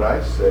do what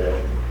I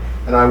said.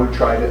 And I would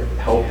try to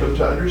help them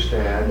to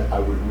understand. I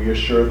would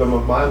reassure them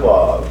of my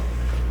love,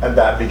 and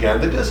that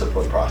began the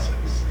discipline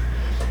process.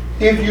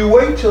 If you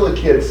wait till a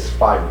kid's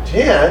 5 or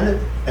 10,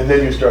 and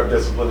then you start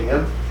disciplining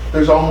him,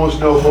 there's almost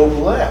no hope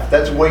left.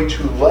 That's way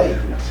too late.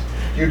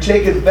 You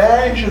take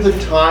advantage of the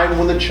time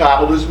when the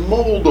child is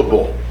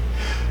moldable.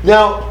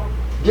 Now,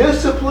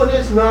 discipline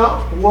is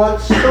not what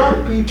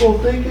some people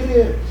think it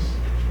is.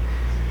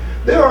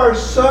 There are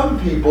some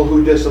people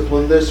who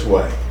discipline this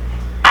way.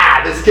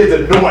 Ah, this kid's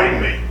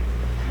annoying me.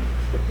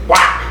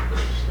 Whack!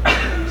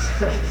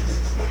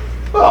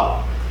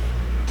 Well,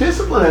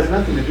 discipline has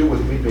nothing to do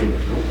with me being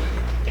annoyed.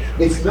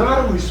 It's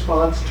not a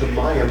response to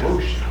my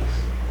emotions.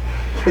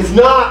 It's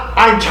not,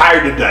 I'm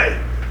tired today.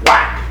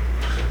 Whack!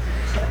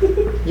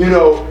 You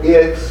know,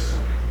 it's,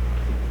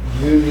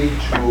 you need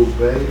to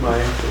obey my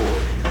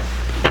authority.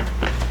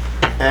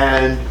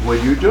 And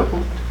when you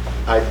don't,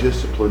 I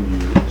discipline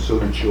you so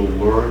that you'll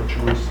learn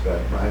to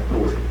respect my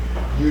authority.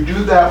 You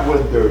do that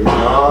when they're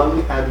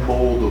young and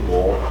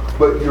moldable,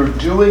 but you're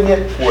doing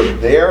it for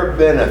their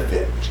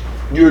benefit.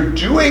 You're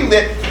doing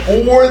it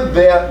for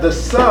the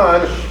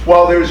son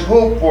while there's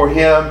hope for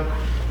him.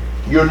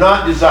 You're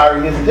not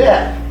desiring his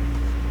death.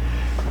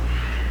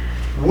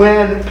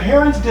 When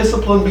parents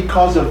discipline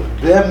because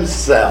of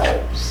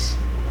themselves,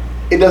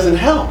 it doesn't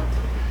help.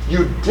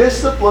 You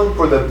discipline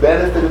for the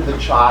benefit of the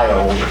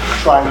child,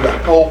 trying to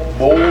help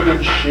mold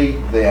and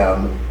shape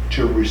them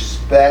to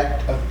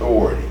respect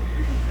authority.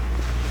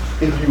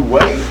 If you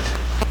wait,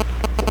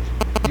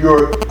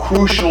 your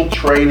crucial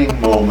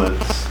training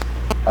moments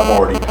have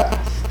already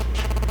passed.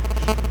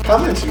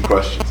 Comments and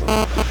questions on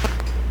that?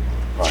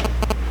 Right.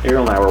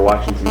 Ariel and I were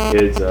watching some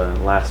kids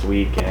last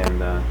week,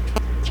 and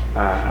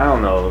I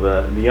don't know,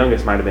 the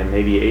youngest might have been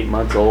maybe 8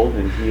 months old,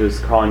 and he was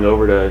crawling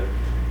over to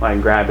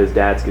grab his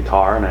dad's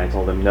guitar, and I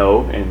told him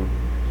no, and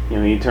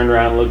he turned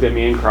around and looked at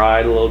me and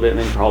cried a little bit, and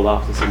then crawled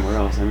off to somewhere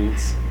else. I mean,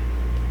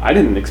 I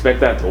didn't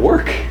expect that to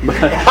work.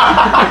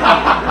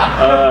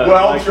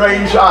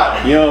 Well-trained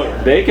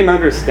child. They can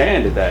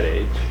understand at that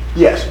age.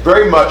 Yes,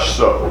 very much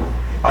so.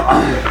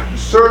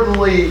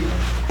 Certainly,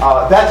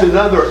 that's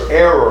another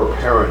error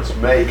parents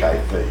make, I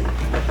think.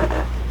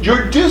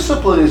 Your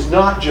discipline is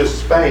not just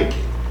spanking.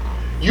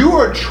 You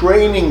are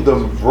training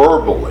them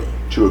verbally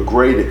to a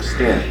great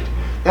extent.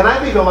 And I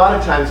think a lot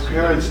of times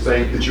parents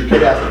think that your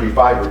kid has to be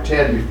 5 or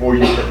 10 before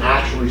you can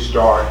actually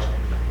start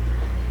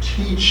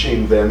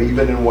teaching them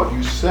even in what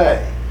you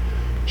say.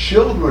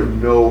 Children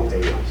know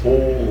a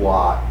whole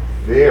lot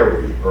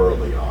very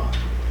early on.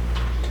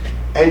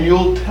 And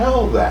you'll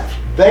tell that.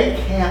 They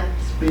can't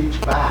speak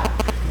back.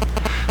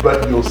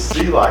 But you'll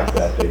see like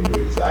that they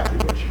knew exactly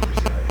what you were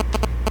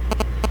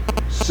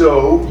saying.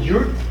 So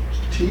you're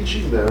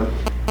teaching them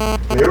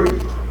very early,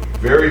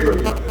 very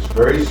young,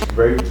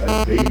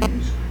 as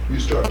babies. You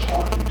start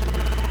talking to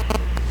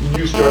them.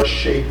 You start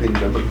shaping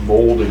them and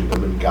molding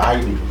them and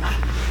guiding them.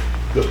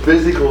 The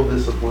physical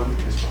discipline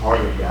is part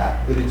of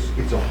that, but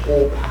it's a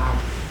whole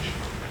package.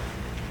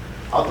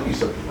 I'll tell you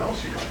something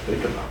else you might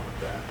think about with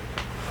that.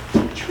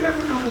 Did you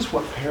ever notice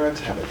what parents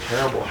have a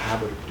terrible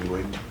habit of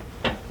doing?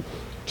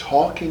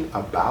 Talking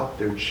about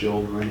their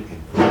children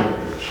in front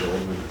of their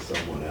children to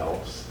someone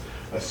else,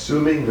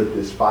 assuming that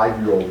this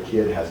 5-year-old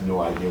kid has no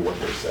idea what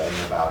they're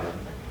saying about him.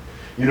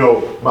 you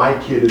know, my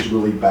kid is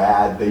really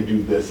bad, they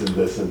do this and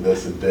this and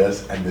this and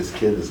this, and this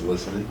kid is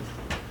listening,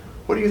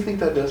 what do you think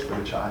that does for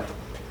the child?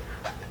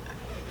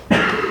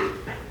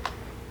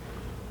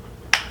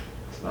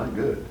 It's not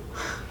good.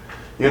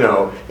 You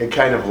know, it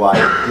kind of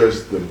like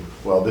gives them,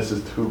 well, this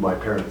is who my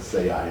parents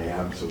say I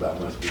am, so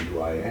that must be who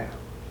I am.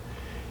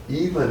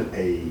 Even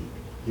a,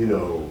 you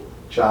know,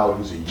 child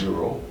who's a year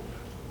old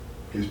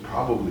is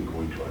probably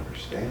going to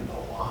understand a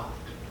lot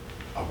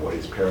of what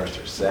his parents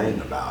are saying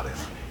about him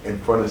in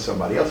front of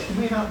somebody else. He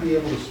may not be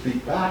able to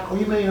speak back, or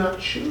he may not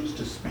choose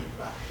to speak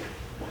back.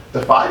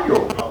 The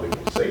 5-year-old probably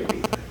won't say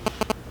anything,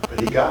 but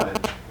he got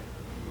it. Be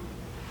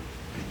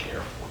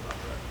careful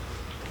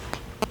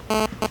about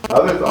that.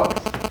 Other thoughts?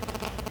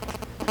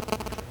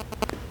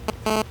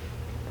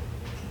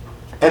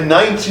 And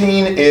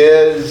 19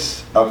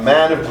 is, a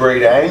man of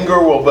great anger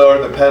will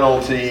bear the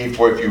penalty,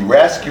 for if you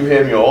rescue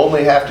him, you'll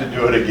only have to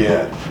do it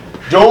again.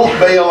 Don't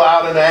bail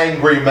out an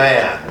angry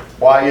man.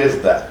 Why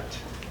is that?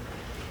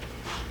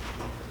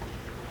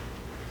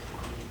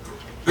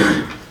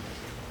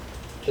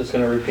 Just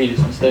going to repeat his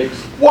mistakes.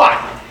 Why?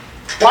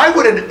 Why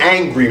would an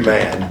angry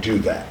man do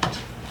that?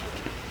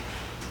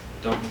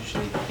 Don't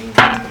usually think.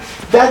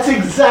 That's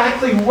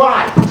exactly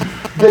right.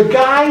 The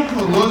guy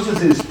who loses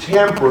his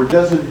temper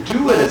doesn't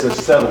do it as a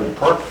settled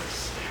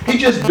purpose. He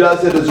just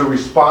does it as a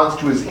response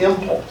to his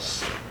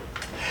impulse.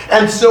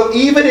 And so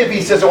even if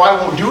he says, oh, I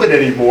won't do it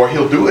anymore,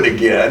 he'll do it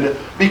again,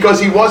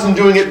 because he wasn't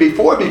doing it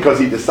before because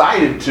he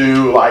decided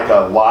to, like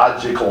a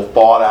logical,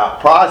 thought-out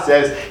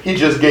process. He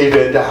just gave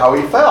in to how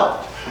he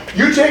felt.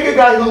 You take a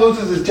guy who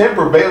loses his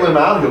temper, bail him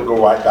out, he'll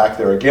go right back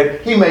there again.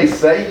 He may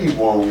say he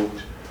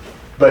won't,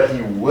 but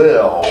he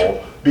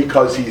will,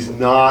 because he's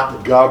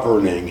not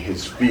governing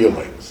his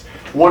feelings.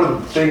 One of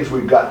the things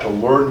we've got to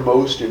learn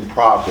most in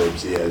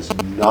Proverbs is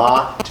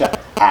not to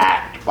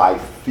act by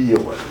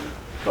feeling,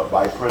 but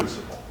by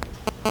principle.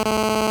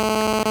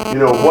 You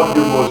know, what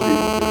do most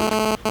people do?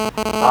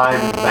 I'm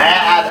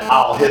mad,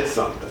 I'll hit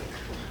something.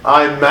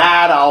 I'm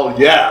mad, I'll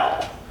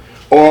yell.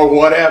 Or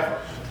whatever.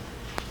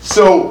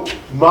 So,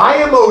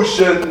 my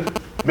emotion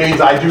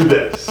means I do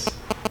this.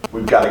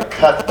 We've got to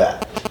cut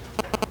that.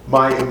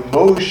 My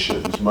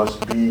emotions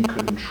must be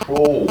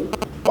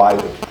controlled by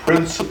the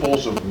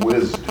principles of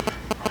wisdom,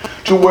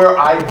 to where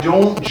I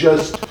don't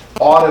just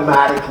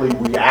automatically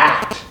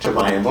react to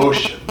my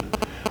emotion.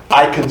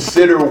 I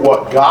consider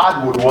what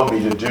God would want me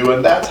to do,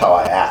 and that's how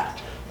I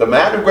act. The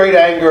man of great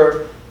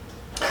anger,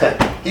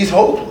 he's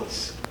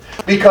hopeless,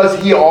 because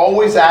he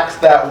always acts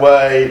that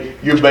way.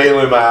 You bail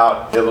him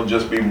out, it'll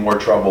just be more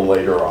trouble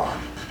later on.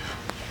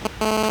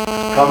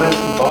 Comments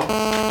and thoughts?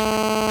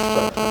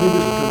 I think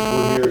there's a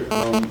principle here,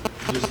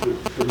 just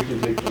that we can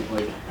take from,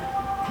 like,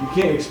 you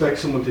can't expect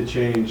someone to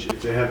change if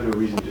they have no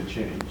reason to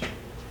change.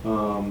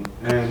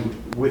 And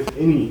with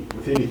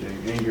anything,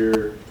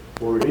 anger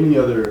or any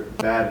other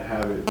bad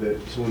habit that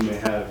someone may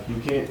have, you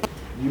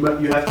have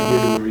to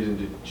give them a reason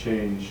to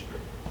change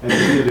and to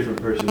be a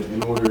different person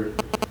in order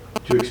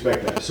to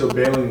expect that. So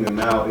bailing them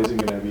out isn't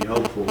going to be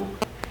helpful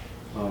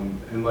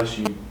unless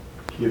you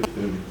give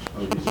them a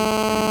reason.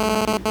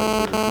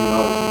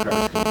 Obviously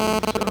Christ can.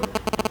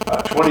 So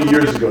 20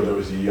 years ago, there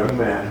was a young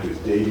man who was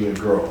dating a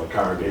girl, a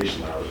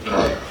congregation that I was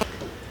part of.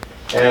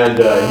 And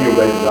he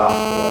obeyed the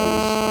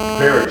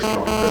gospel. He was a very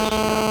strong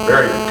Christian,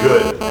 very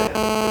good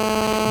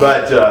man.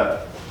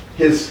 But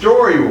his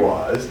story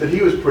was that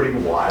he was pretty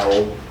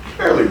wild,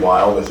 fairly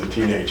wild as a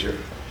teenager.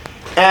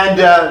 And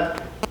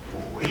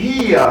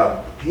he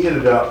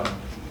ended up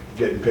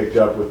getting picked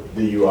up with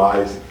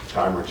DUIs a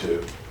time or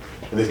two.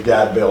 And his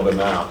dad bailed him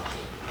out.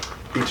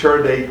 He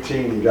turned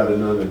 18, he got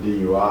another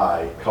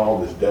DUI,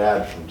 called his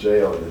dad from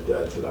jail, and his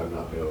dad said, I'm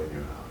not bailing you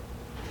out.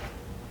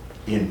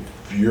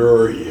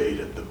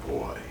 Infuriated the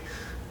boy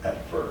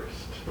at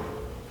first,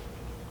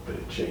 but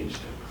it changed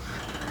him.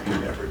 He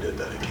never did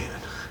that again.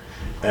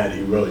 And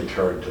he really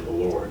turned to the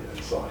Lord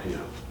and sought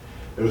him.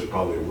 It was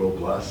probably a real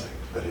blessing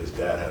that his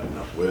dad had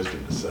enough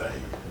wisdom to say,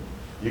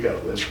 you got to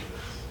live with this.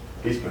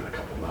 He spent a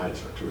couple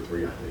nights, or 2 or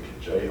 3, I think, in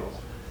jail,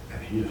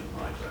 and he didn't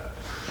like that.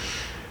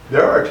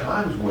 There are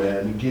times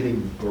when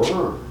getting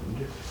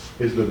burned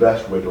is the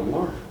best way to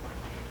learn.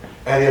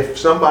 And if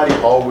somebody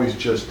always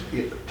just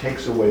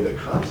takes away the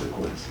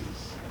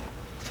consequences,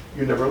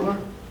 you never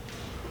learn.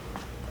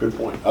 Good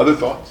point. Other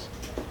thoughts?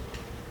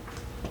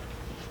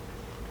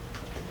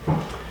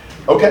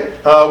 Okay.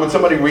 Would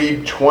somebody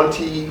read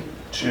 20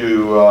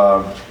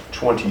 to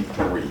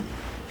 23?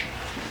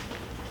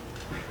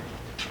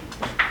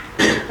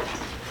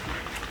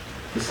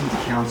 Listen to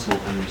counsel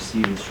and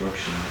receive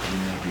instruction, and you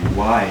may be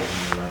wise in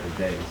your latter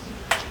days.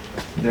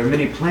 There are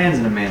many plans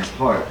in a man's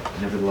heart,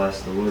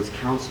 nevertheless the Lord's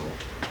counsel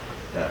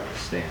that will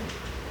stand.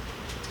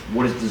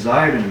 What is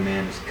desired in a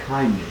man is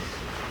kindness,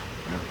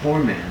 and a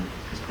poor man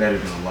is better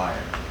than a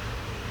liar.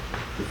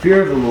 The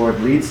fear of the Lord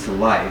leads to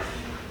life,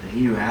 and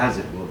he who has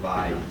it will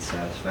abide in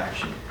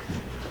satisfaction.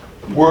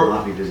 He will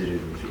not be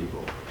visited with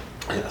evil.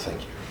 Yeah,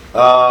 thank you.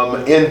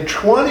 In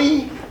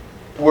 20,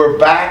 we're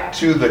back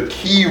to the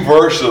key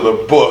verse of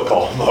the book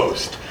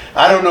almost.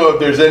 I don't know if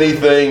there's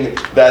anything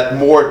that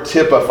more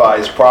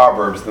typifies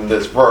Proverbs than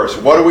this verse.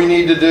 What do we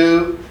need to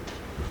do?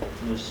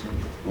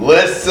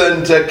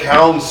 Listen to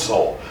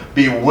counsel.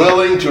 Be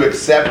willing to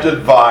accept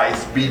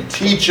advice. Be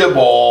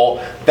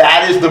teachable.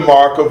 That is the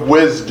mark of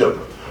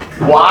wisdom.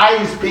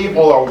 Wise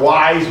people are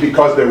wise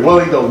because they're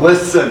willing to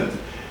listen.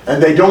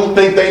 And they don't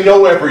think they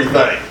know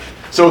everything.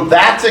 So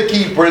that's a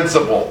key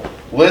principle.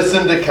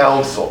 Listen to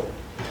counsel.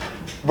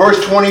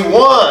 Verse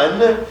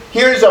 21,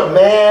 here's a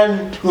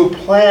man who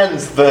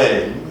plans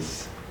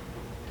things.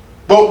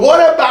 But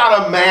what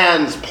about a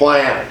man's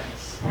plans?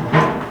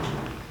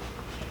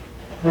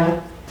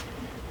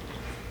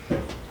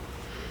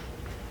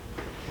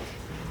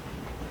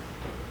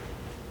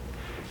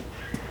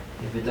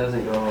 If it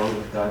doesn't go along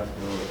with God's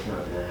will, it's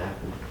not going to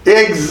happen.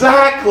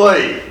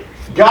 Exactly.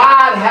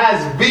 God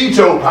has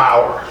veto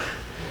power.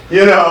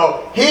 You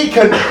know, he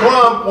can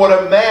trump what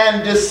a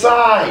man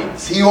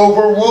decides. He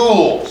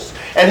overrules.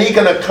 And he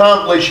can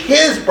accomplish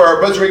his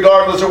purpose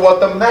regardless of what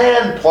the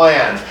man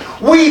plans.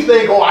 We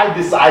think, oh, I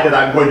decided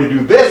I'm going to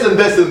do this and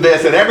this and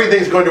this, and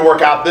everything's going to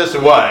work out this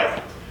way.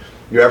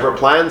 You ever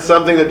planned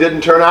something that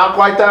didn't turn out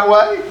quite that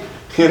way?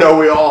 You know,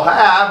 we all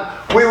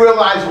have. We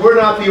realize we're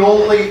not the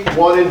only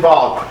one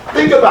involved.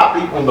 Think about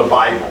people in the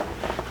Bible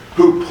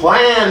who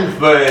planned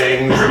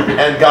things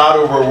and God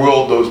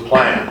overruled those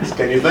plans.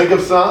 Can you think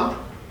of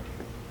some?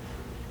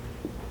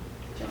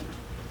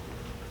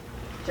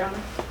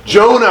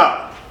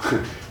 Jonah.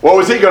 What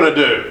was he going to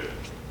do?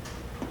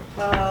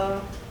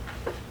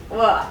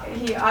 Well,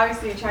 he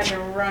obviously tried to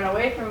run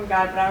away from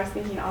God, but I was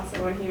thinking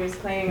also when he was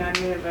planning on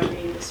Nineveh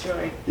being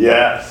destroyed.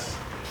 Yes.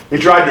 He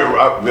tried to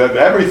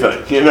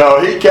everything. You know,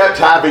 he kept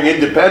having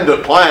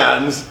independent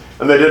plans,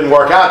 and they didn't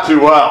work out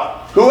too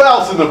well. Who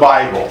else in the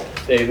Bible?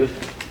 David.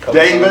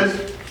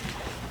 David?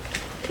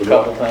 A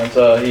couple times.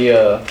 He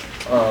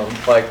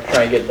like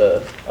trying to get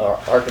the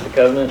Ark of the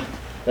Covenant,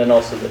 and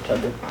also the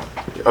temple.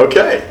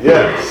 Okay,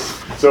 yes.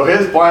 So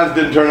his plans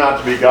didn't turn out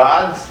to be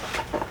God's.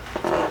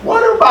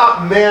 What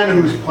about men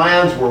whose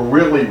plans were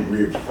really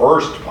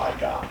reversed by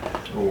God?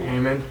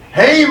 Haman.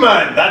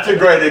 Haman, that's a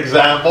great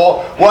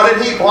example. What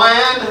did he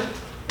plan?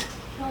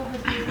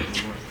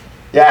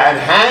 Yeah, and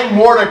hang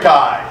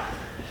Mordecai.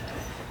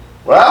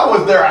 Well,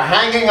 was there a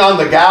hanging on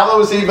the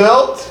gallows he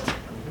built?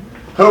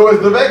 Who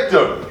was the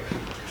victim?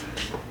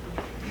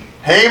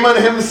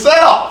 Haman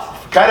himself.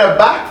 Kind of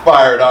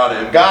backfired on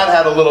him. God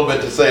had a little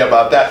bit to say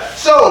about that.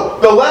 So,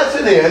 the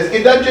lesson is,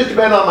 it doesn't just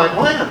depend on my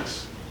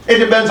plans. It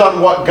depends on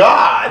what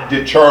God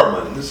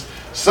determines.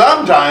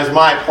 Sometimes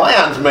my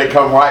plans may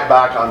come right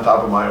back on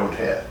top of my own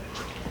head.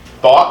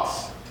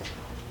 Thoughts?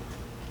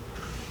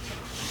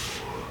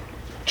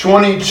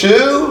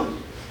 22,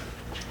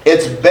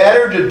 it's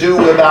better to do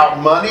without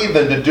money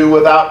than to do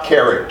without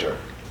character.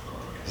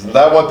 Isn't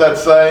that what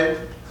that's saying?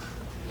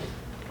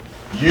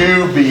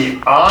 You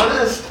be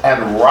honest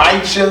and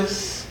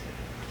righteous.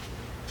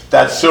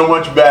 That's so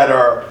much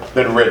better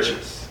than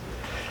riches.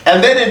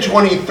 And then in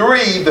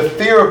 23, the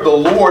fear of the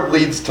Lord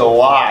leads to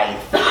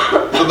life,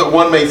 so that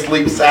one may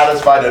sleep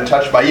satisfied and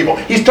untouched by evil.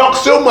 He's talked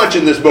so much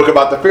in this book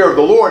about the fear of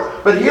the Lord,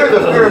 but here the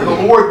fear of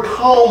the Lord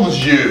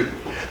calms you.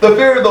 The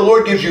fear of the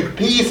Lord gives you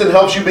peace and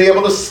helps you be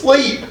able to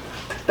sleep.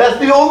 That's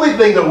the only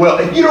thing that will.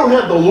 If you don't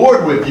have the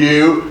Lord with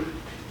you,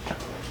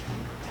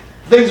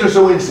 things are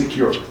so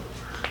insecure.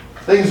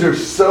 Things are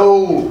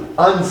so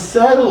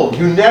unsettled.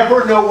 You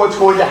never know what's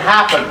going to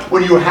happen.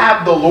 When you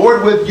have the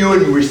Lord with you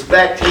and you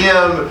respect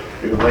Him,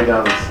 you can lay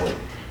down and sleep.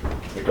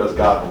 Because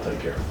God will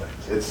take care of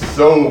things. It's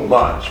so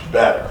much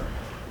better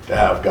to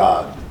have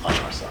God on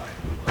our side.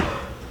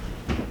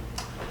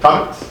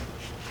 Comments?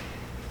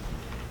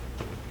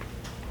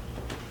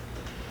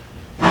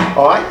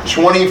 All right,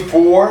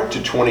 24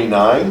 to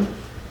 29.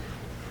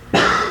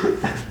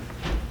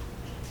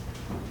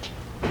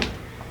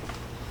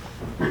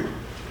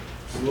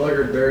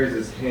 Sluggard buries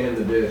his hand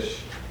in the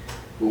dish,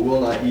 but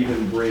will not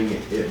even bring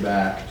it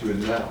back to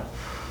his mouth.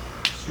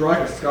 Strike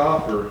a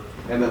scoffer,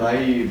 and the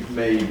naive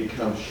may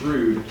become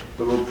shrewd,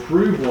 but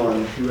reprove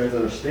one who has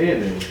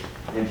understanding,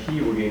 and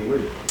he will gain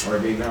wisdom, or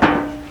gain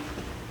knowledge.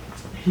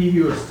 He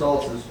who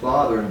assaults his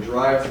father and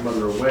drives his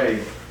mother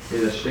away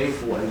is a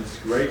shameful and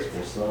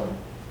disgraceful son.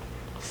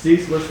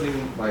 Cease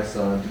listening, my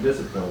son, to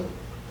discipline,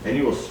 and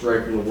you will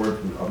stray from the word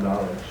of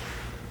knowledge.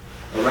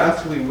 A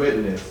rascally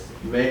witness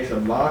makes a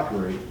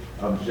mockery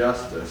of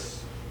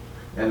justice,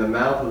 and the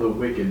mouth of the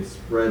wicked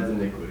spreads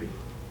iniquity.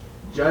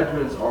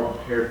 Judgments are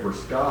prepared for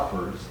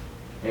scoffers,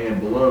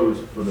 and blows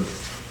for the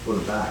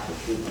back of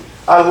fools.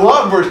 I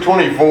love verse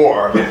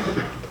 24.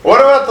 What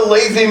about the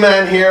lazy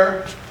man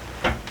here?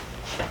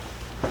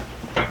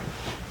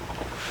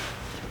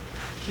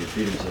 Can't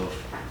feed himself.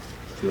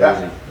 Too Yeah.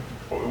 lazy.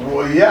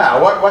 Well, yeah.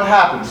 What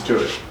happens to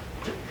it?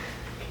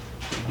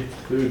 He gets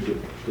food,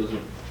 but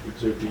doesn't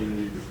exert the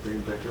energy to bring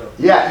it back up.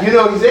 Yeah, you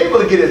know, he's able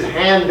to get his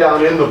hand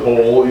down in the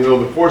bowl. You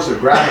know, the force of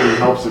gravity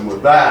helps him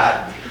with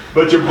that.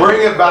 But to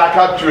bring it back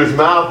up to his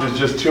mouth is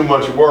just too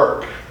much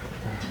work.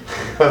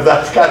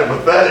 That's kind of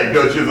pathetic,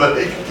 don't you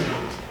think?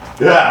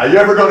 Yeah, you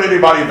ever go to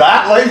anybody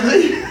that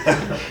lazy?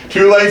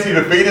 Too lazy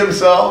to feed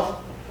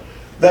himself?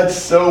 That's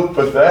so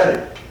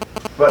pathetic.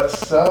 But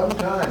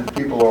sometimes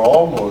people are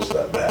almost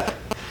that bad.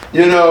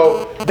 You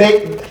know,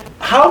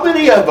 how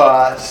many of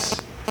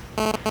us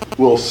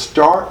will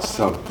start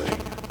something,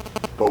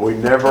 but we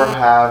never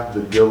have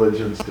the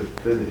diligence to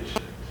finish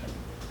it?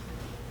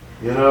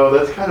 You know,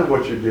 that's kind of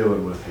what you're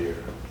dealing with here.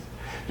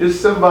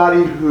 Just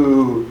somebody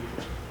who,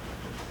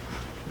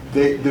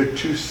 they're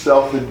too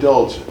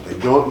self-indulgent. They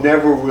don't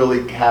never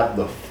really have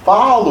the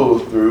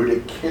follow-through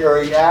to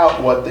carry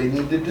out what they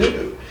need to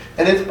do.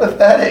 And it's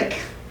pathetic.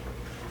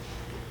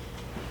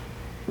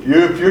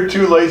 If you're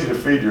too lazy to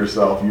feed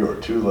yourself, you are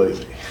too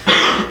lazy.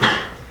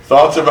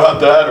 Thoughts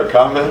about that or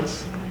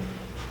comments?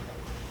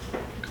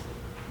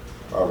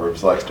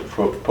 Proverbs likes to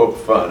poke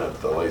fun at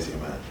the lazy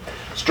man.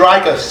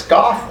 Strike a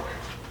scoffer.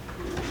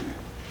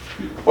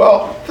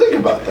 Well, think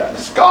about that.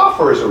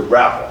 Scoffer is a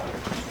rebel.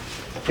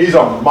 He's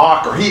a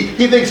mocker.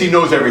 He thinks he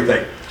knows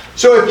everything.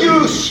 So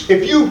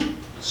if you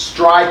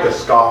strike a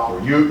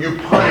scoffer, you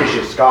punish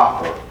a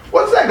scoffer,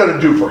 what's that going to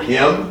do for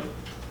him?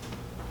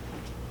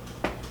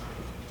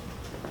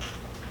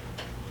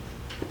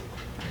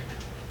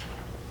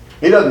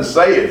 He doesn't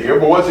say it here,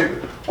 but what's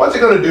it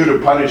going to do to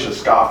punish a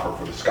scoffer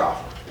for the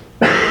scoffer?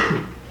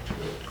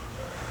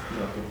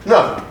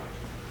 Nothing.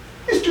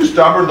 He's too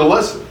stubborn to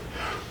listen.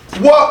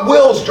 What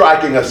will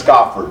striking a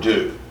scoffer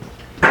do?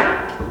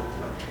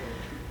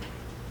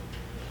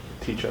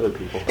 Teach other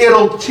people.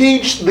 It'll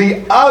teach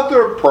the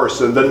other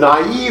person, the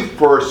naive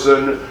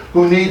person,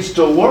 who needs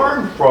to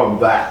learn from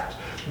that.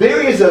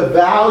 There is a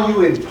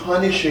value in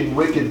punishing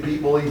wicked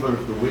people, even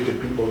if the wicked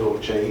people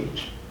don't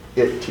change.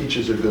 It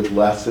teaches a good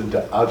lesson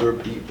to other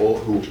people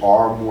who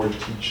are more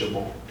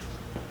teachable.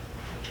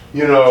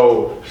 You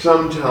know,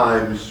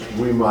 sometimes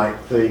we might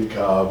think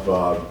of,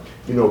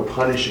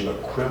 punishing a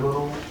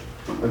criminal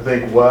and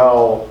think,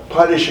 well,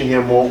 punishing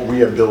him won't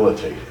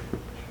rehabilitate him.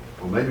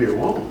 Well, maybe it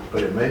won't,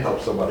 but it may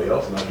help somebody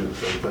else not do the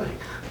same thing.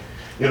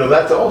 You know,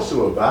 that's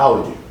also a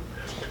value.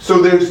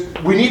 So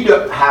we need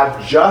to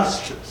have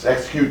justice,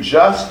 execute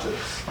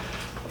justice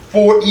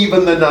for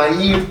even the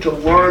naive to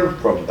learn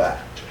from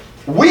that.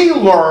 We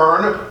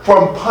learn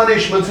from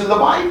punishments in the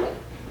Bible.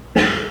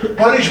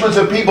 Punishments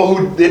of people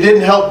who it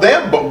didn't help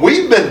them, but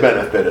we've been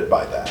benefited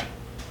by that.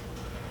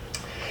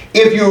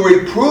 If you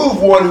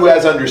reprove one who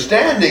has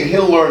understanding,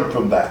 he'll learn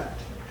from that.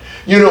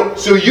 You know,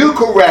 so you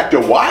correct a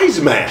wise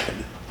man,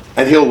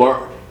 and he'll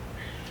learn.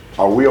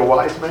 Are we a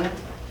wise man?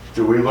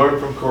 Do we learn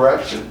from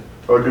correction?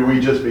 Or do we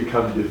just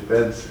become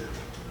defensive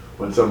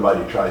when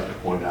somebody tries to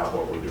point out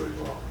what we're doing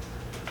wrong?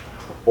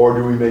 Or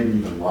do we maybe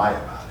even lie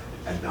about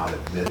it and not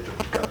admit that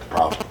we've got the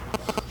problem?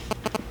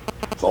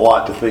 It's a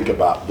lot to think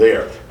about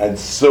there, and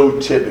so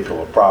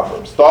typical of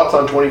Proverbs. Thoughts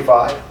on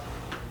 25?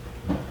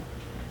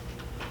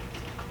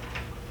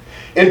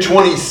 In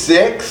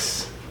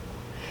 26,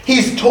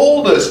 he's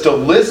told us to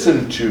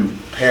listen to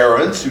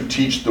parents who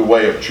teach the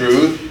way of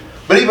truth.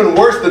 But even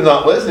worse than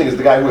not listening is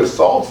the guy who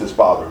assaults his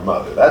father and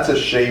mother. That's a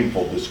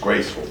shameful,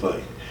 disgraceful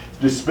thing. It's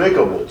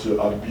despicable to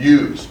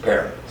abuse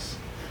parents.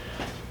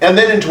 And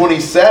then in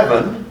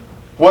 27,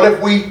 what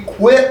if we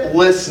quit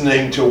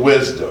listening to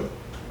wisdom?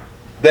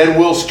 Then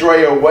we'll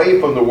stray away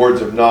from the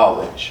words of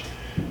knowledge.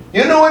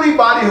 You know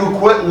anybody who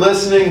quit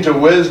listening to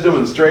wisdom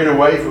and strayed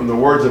away from the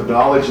words of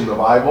knowledge in the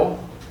Bible?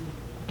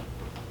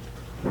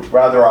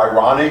 Rather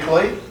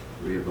ironically,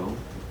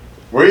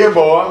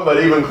 Rehoboam,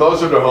 but even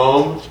closer to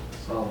home,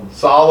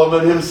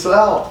 Solomon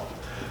himself.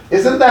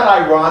 Isn't that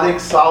ironic?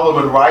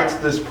 Solomon writes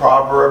this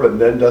proverb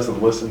and then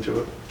doesn't listen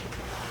to it.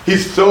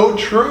 He's so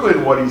true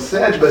in what he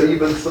said, but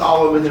even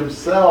Solomon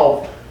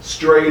himself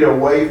strayed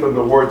away from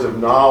the words of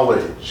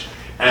knowledge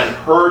and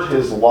hurt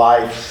his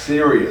life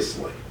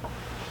seriously.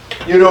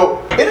 You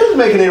know, it doesn't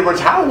make any difference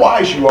how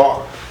wise you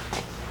are.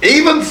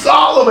 Even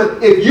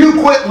Solomon, if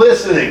you quit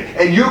listening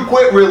and you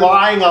quit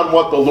relying on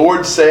what the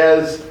Lord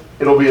says,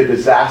 it'll be a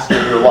disaster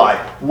in your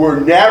life. We're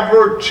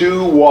never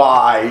too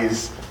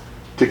wise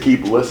to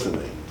keep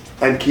listening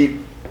and keep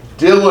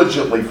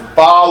diligently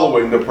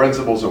following the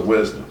principles of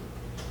wisdom.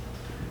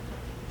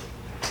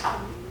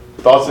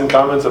 Thoughts and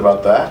comments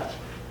about that?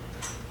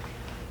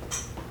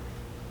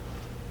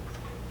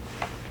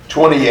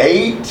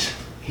 28,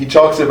 he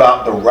talks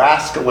about the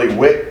rascally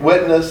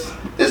witness.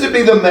 This would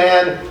be the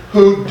man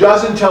who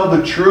doesn't tell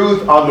the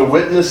truth on the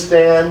witness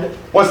stand.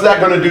 What's that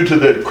going to do to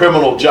the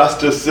criminal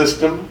justice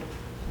system?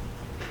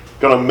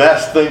 Going to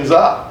mess things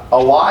up. A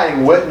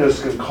lying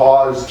witness can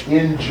cause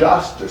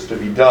injustice to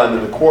be done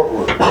in the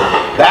courtroom.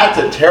 That's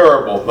a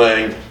terrible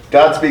thing.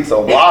 God speaks a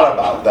lot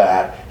about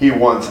that. He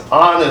wants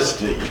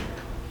honesty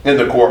in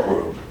the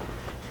courtroom.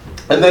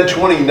 And then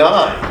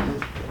 29.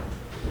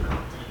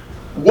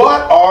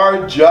 What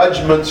are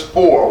judgments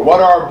for?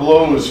 What are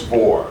blows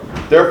for?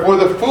 They're for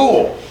the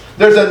fool.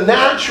 There's a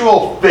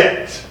natural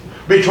fit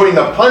between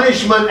the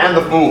punishment and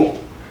the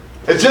fool.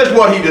 It's just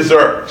what he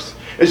deserves.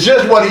 It's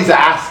just what he's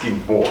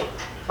asking for.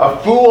 A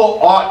fool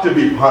ought to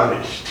be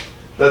punished.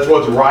 That's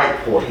what's right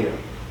for him.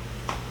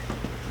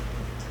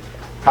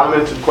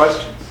 Comments and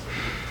questions?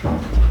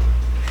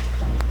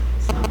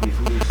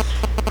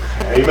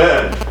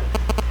 Amen.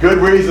 Good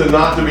reason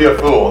not to be a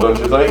fool, don't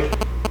you think?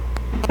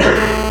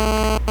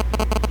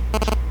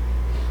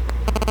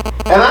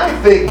 And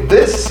I think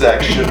this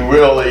section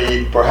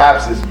really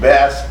perhaps is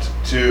best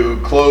to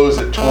close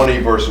at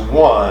 20 verse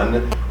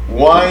 1.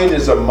 Wine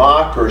is a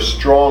mocker,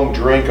 strong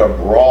drink, a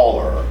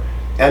brawler,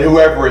 and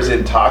whoever is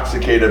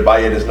intoxicated by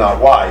it is not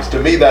wise.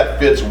 To me, that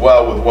fits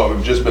well with what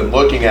we've just been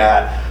looking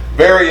at,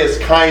 various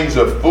kinds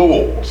of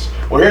fools.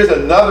 Well, here's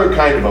another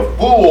kind of a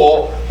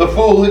fool, the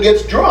fool who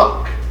gets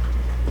drunk.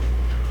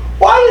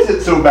 Why is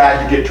it so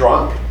bad to get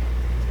drunk?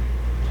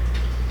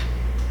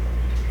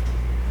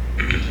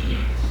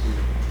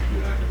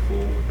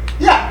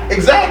 Yeah,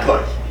 exactly.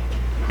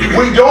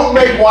 We don't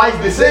make wise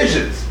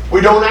decisions.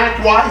 We don't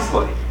act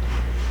wisely.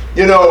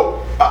 You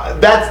know,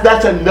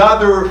 that's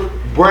another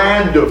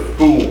brand of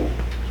fool.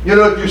 You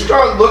know, if you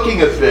start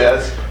looking at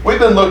this, we've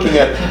been looking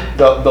at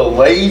the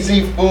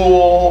lazy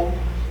fool.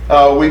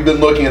 We've been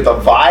looking at the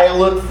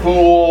violent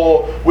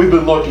fool. We've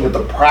been looking at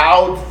the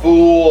proud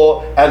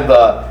fool and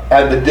the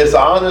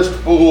dishonest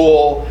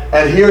fool.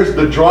 And here's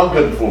the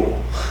drunken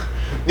fool.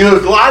 You know,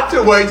 there's lots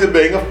of ways of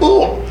being a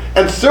fool.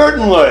 And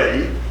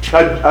certainly,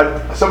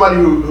 somebody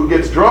who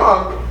gets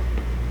drunk,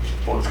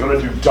 well, it's going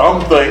to do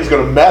dumb things,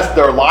 going to mess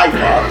their life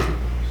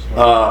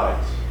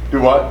up.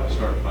 Do what?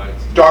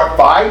 Start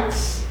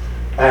fights.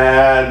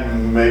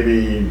 And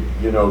maybe,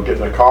 you know, get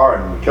in a car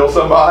and kill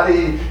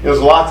somebody.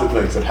 There's lots of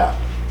things that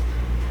happen.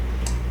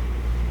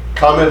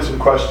 Comments and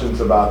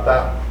questions about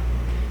that?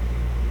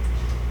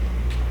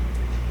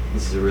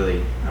 This is a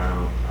really, I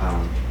don't know,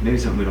 maybe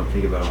something we don't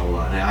think about a whole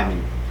lot. I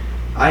mean,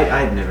 I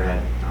had never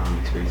had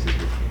experiences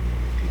with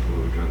people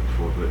who were drunk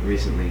before, but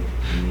recently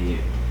in the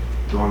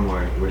dorm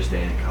where we're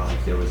staying at college,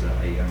 there was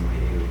a young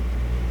lady who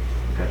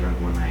got drunk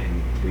one night,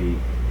 and we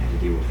had to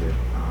deal with her.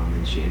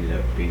 And she ended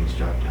up being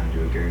strapped down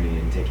to a gurney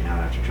and taken out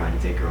after trying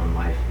to take her own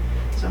life.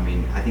 So I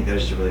mean, I think that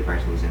was just a really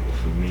practical example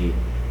for me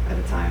at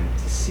the time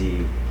to see,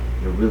 you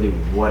know, really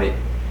what it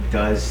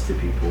does to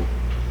people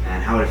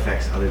and how it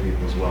affects other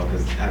people as well.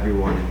 Because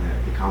everyone in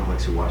the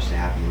complex who watched it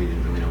happen, we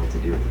didn't really know what to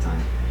do at the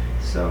time.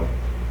 So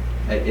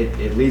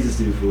it leads us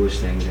to do foolish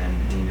things, and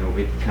you know,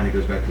 it kind of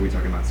goes back to what we were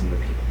talking about some of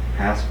the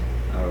past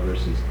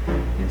verses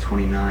in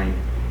 29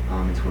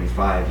 and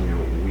 25. You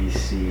know, we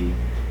see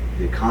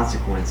the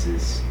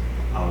consequences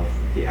of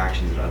the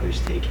actions that others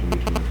take, and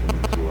we can learn from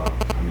them as well.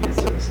 I mean, it's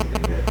certainly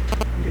something that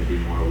I'm going to be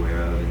more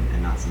aware of,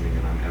 and not something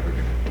that I'm ever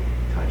going to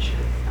touch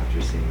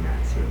after seeing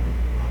that, certainly.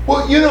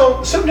 Well, you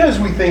know, sometimes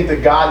we think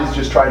that God is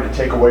just trying to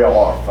take away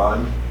all our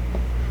fun.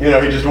 You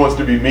know, he just wants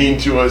to be mean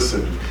to us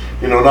and,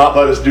 you know, not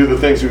let us do the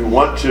things we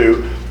want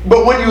to.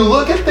 But when you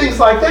look at things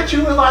like that, you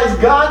realize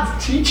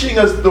God's teaching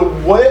us the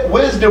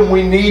wisdom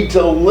we need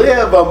to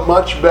live a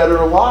much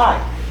better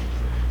life.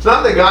 It's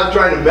not that God's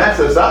trying to mess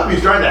us up. He's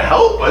trying to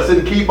help us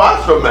and keep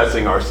us from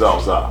messing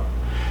ourselves up.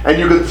 And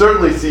you can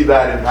certainly see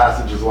that in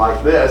passages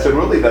like this. And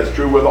really that's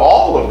true with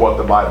all of what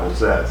the Bible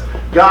says.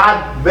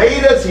 God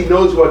made us. He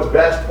knows what's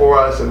best for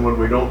us. And when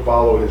we don't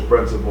follow his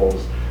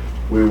principles,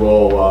 we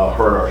will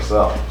hurt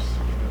ourselves.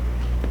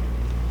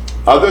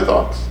 Other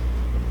thoughts?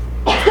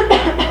 All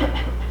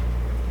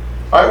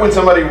right, would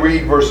somebody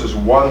read verses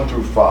 1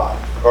 through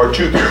 5, or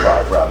 2 through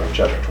 5 rather,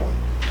 chapter 20.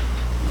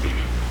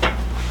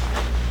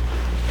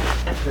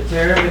 The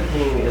terror of the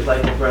king is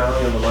like the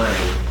growling of a lion.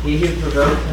 He who provokes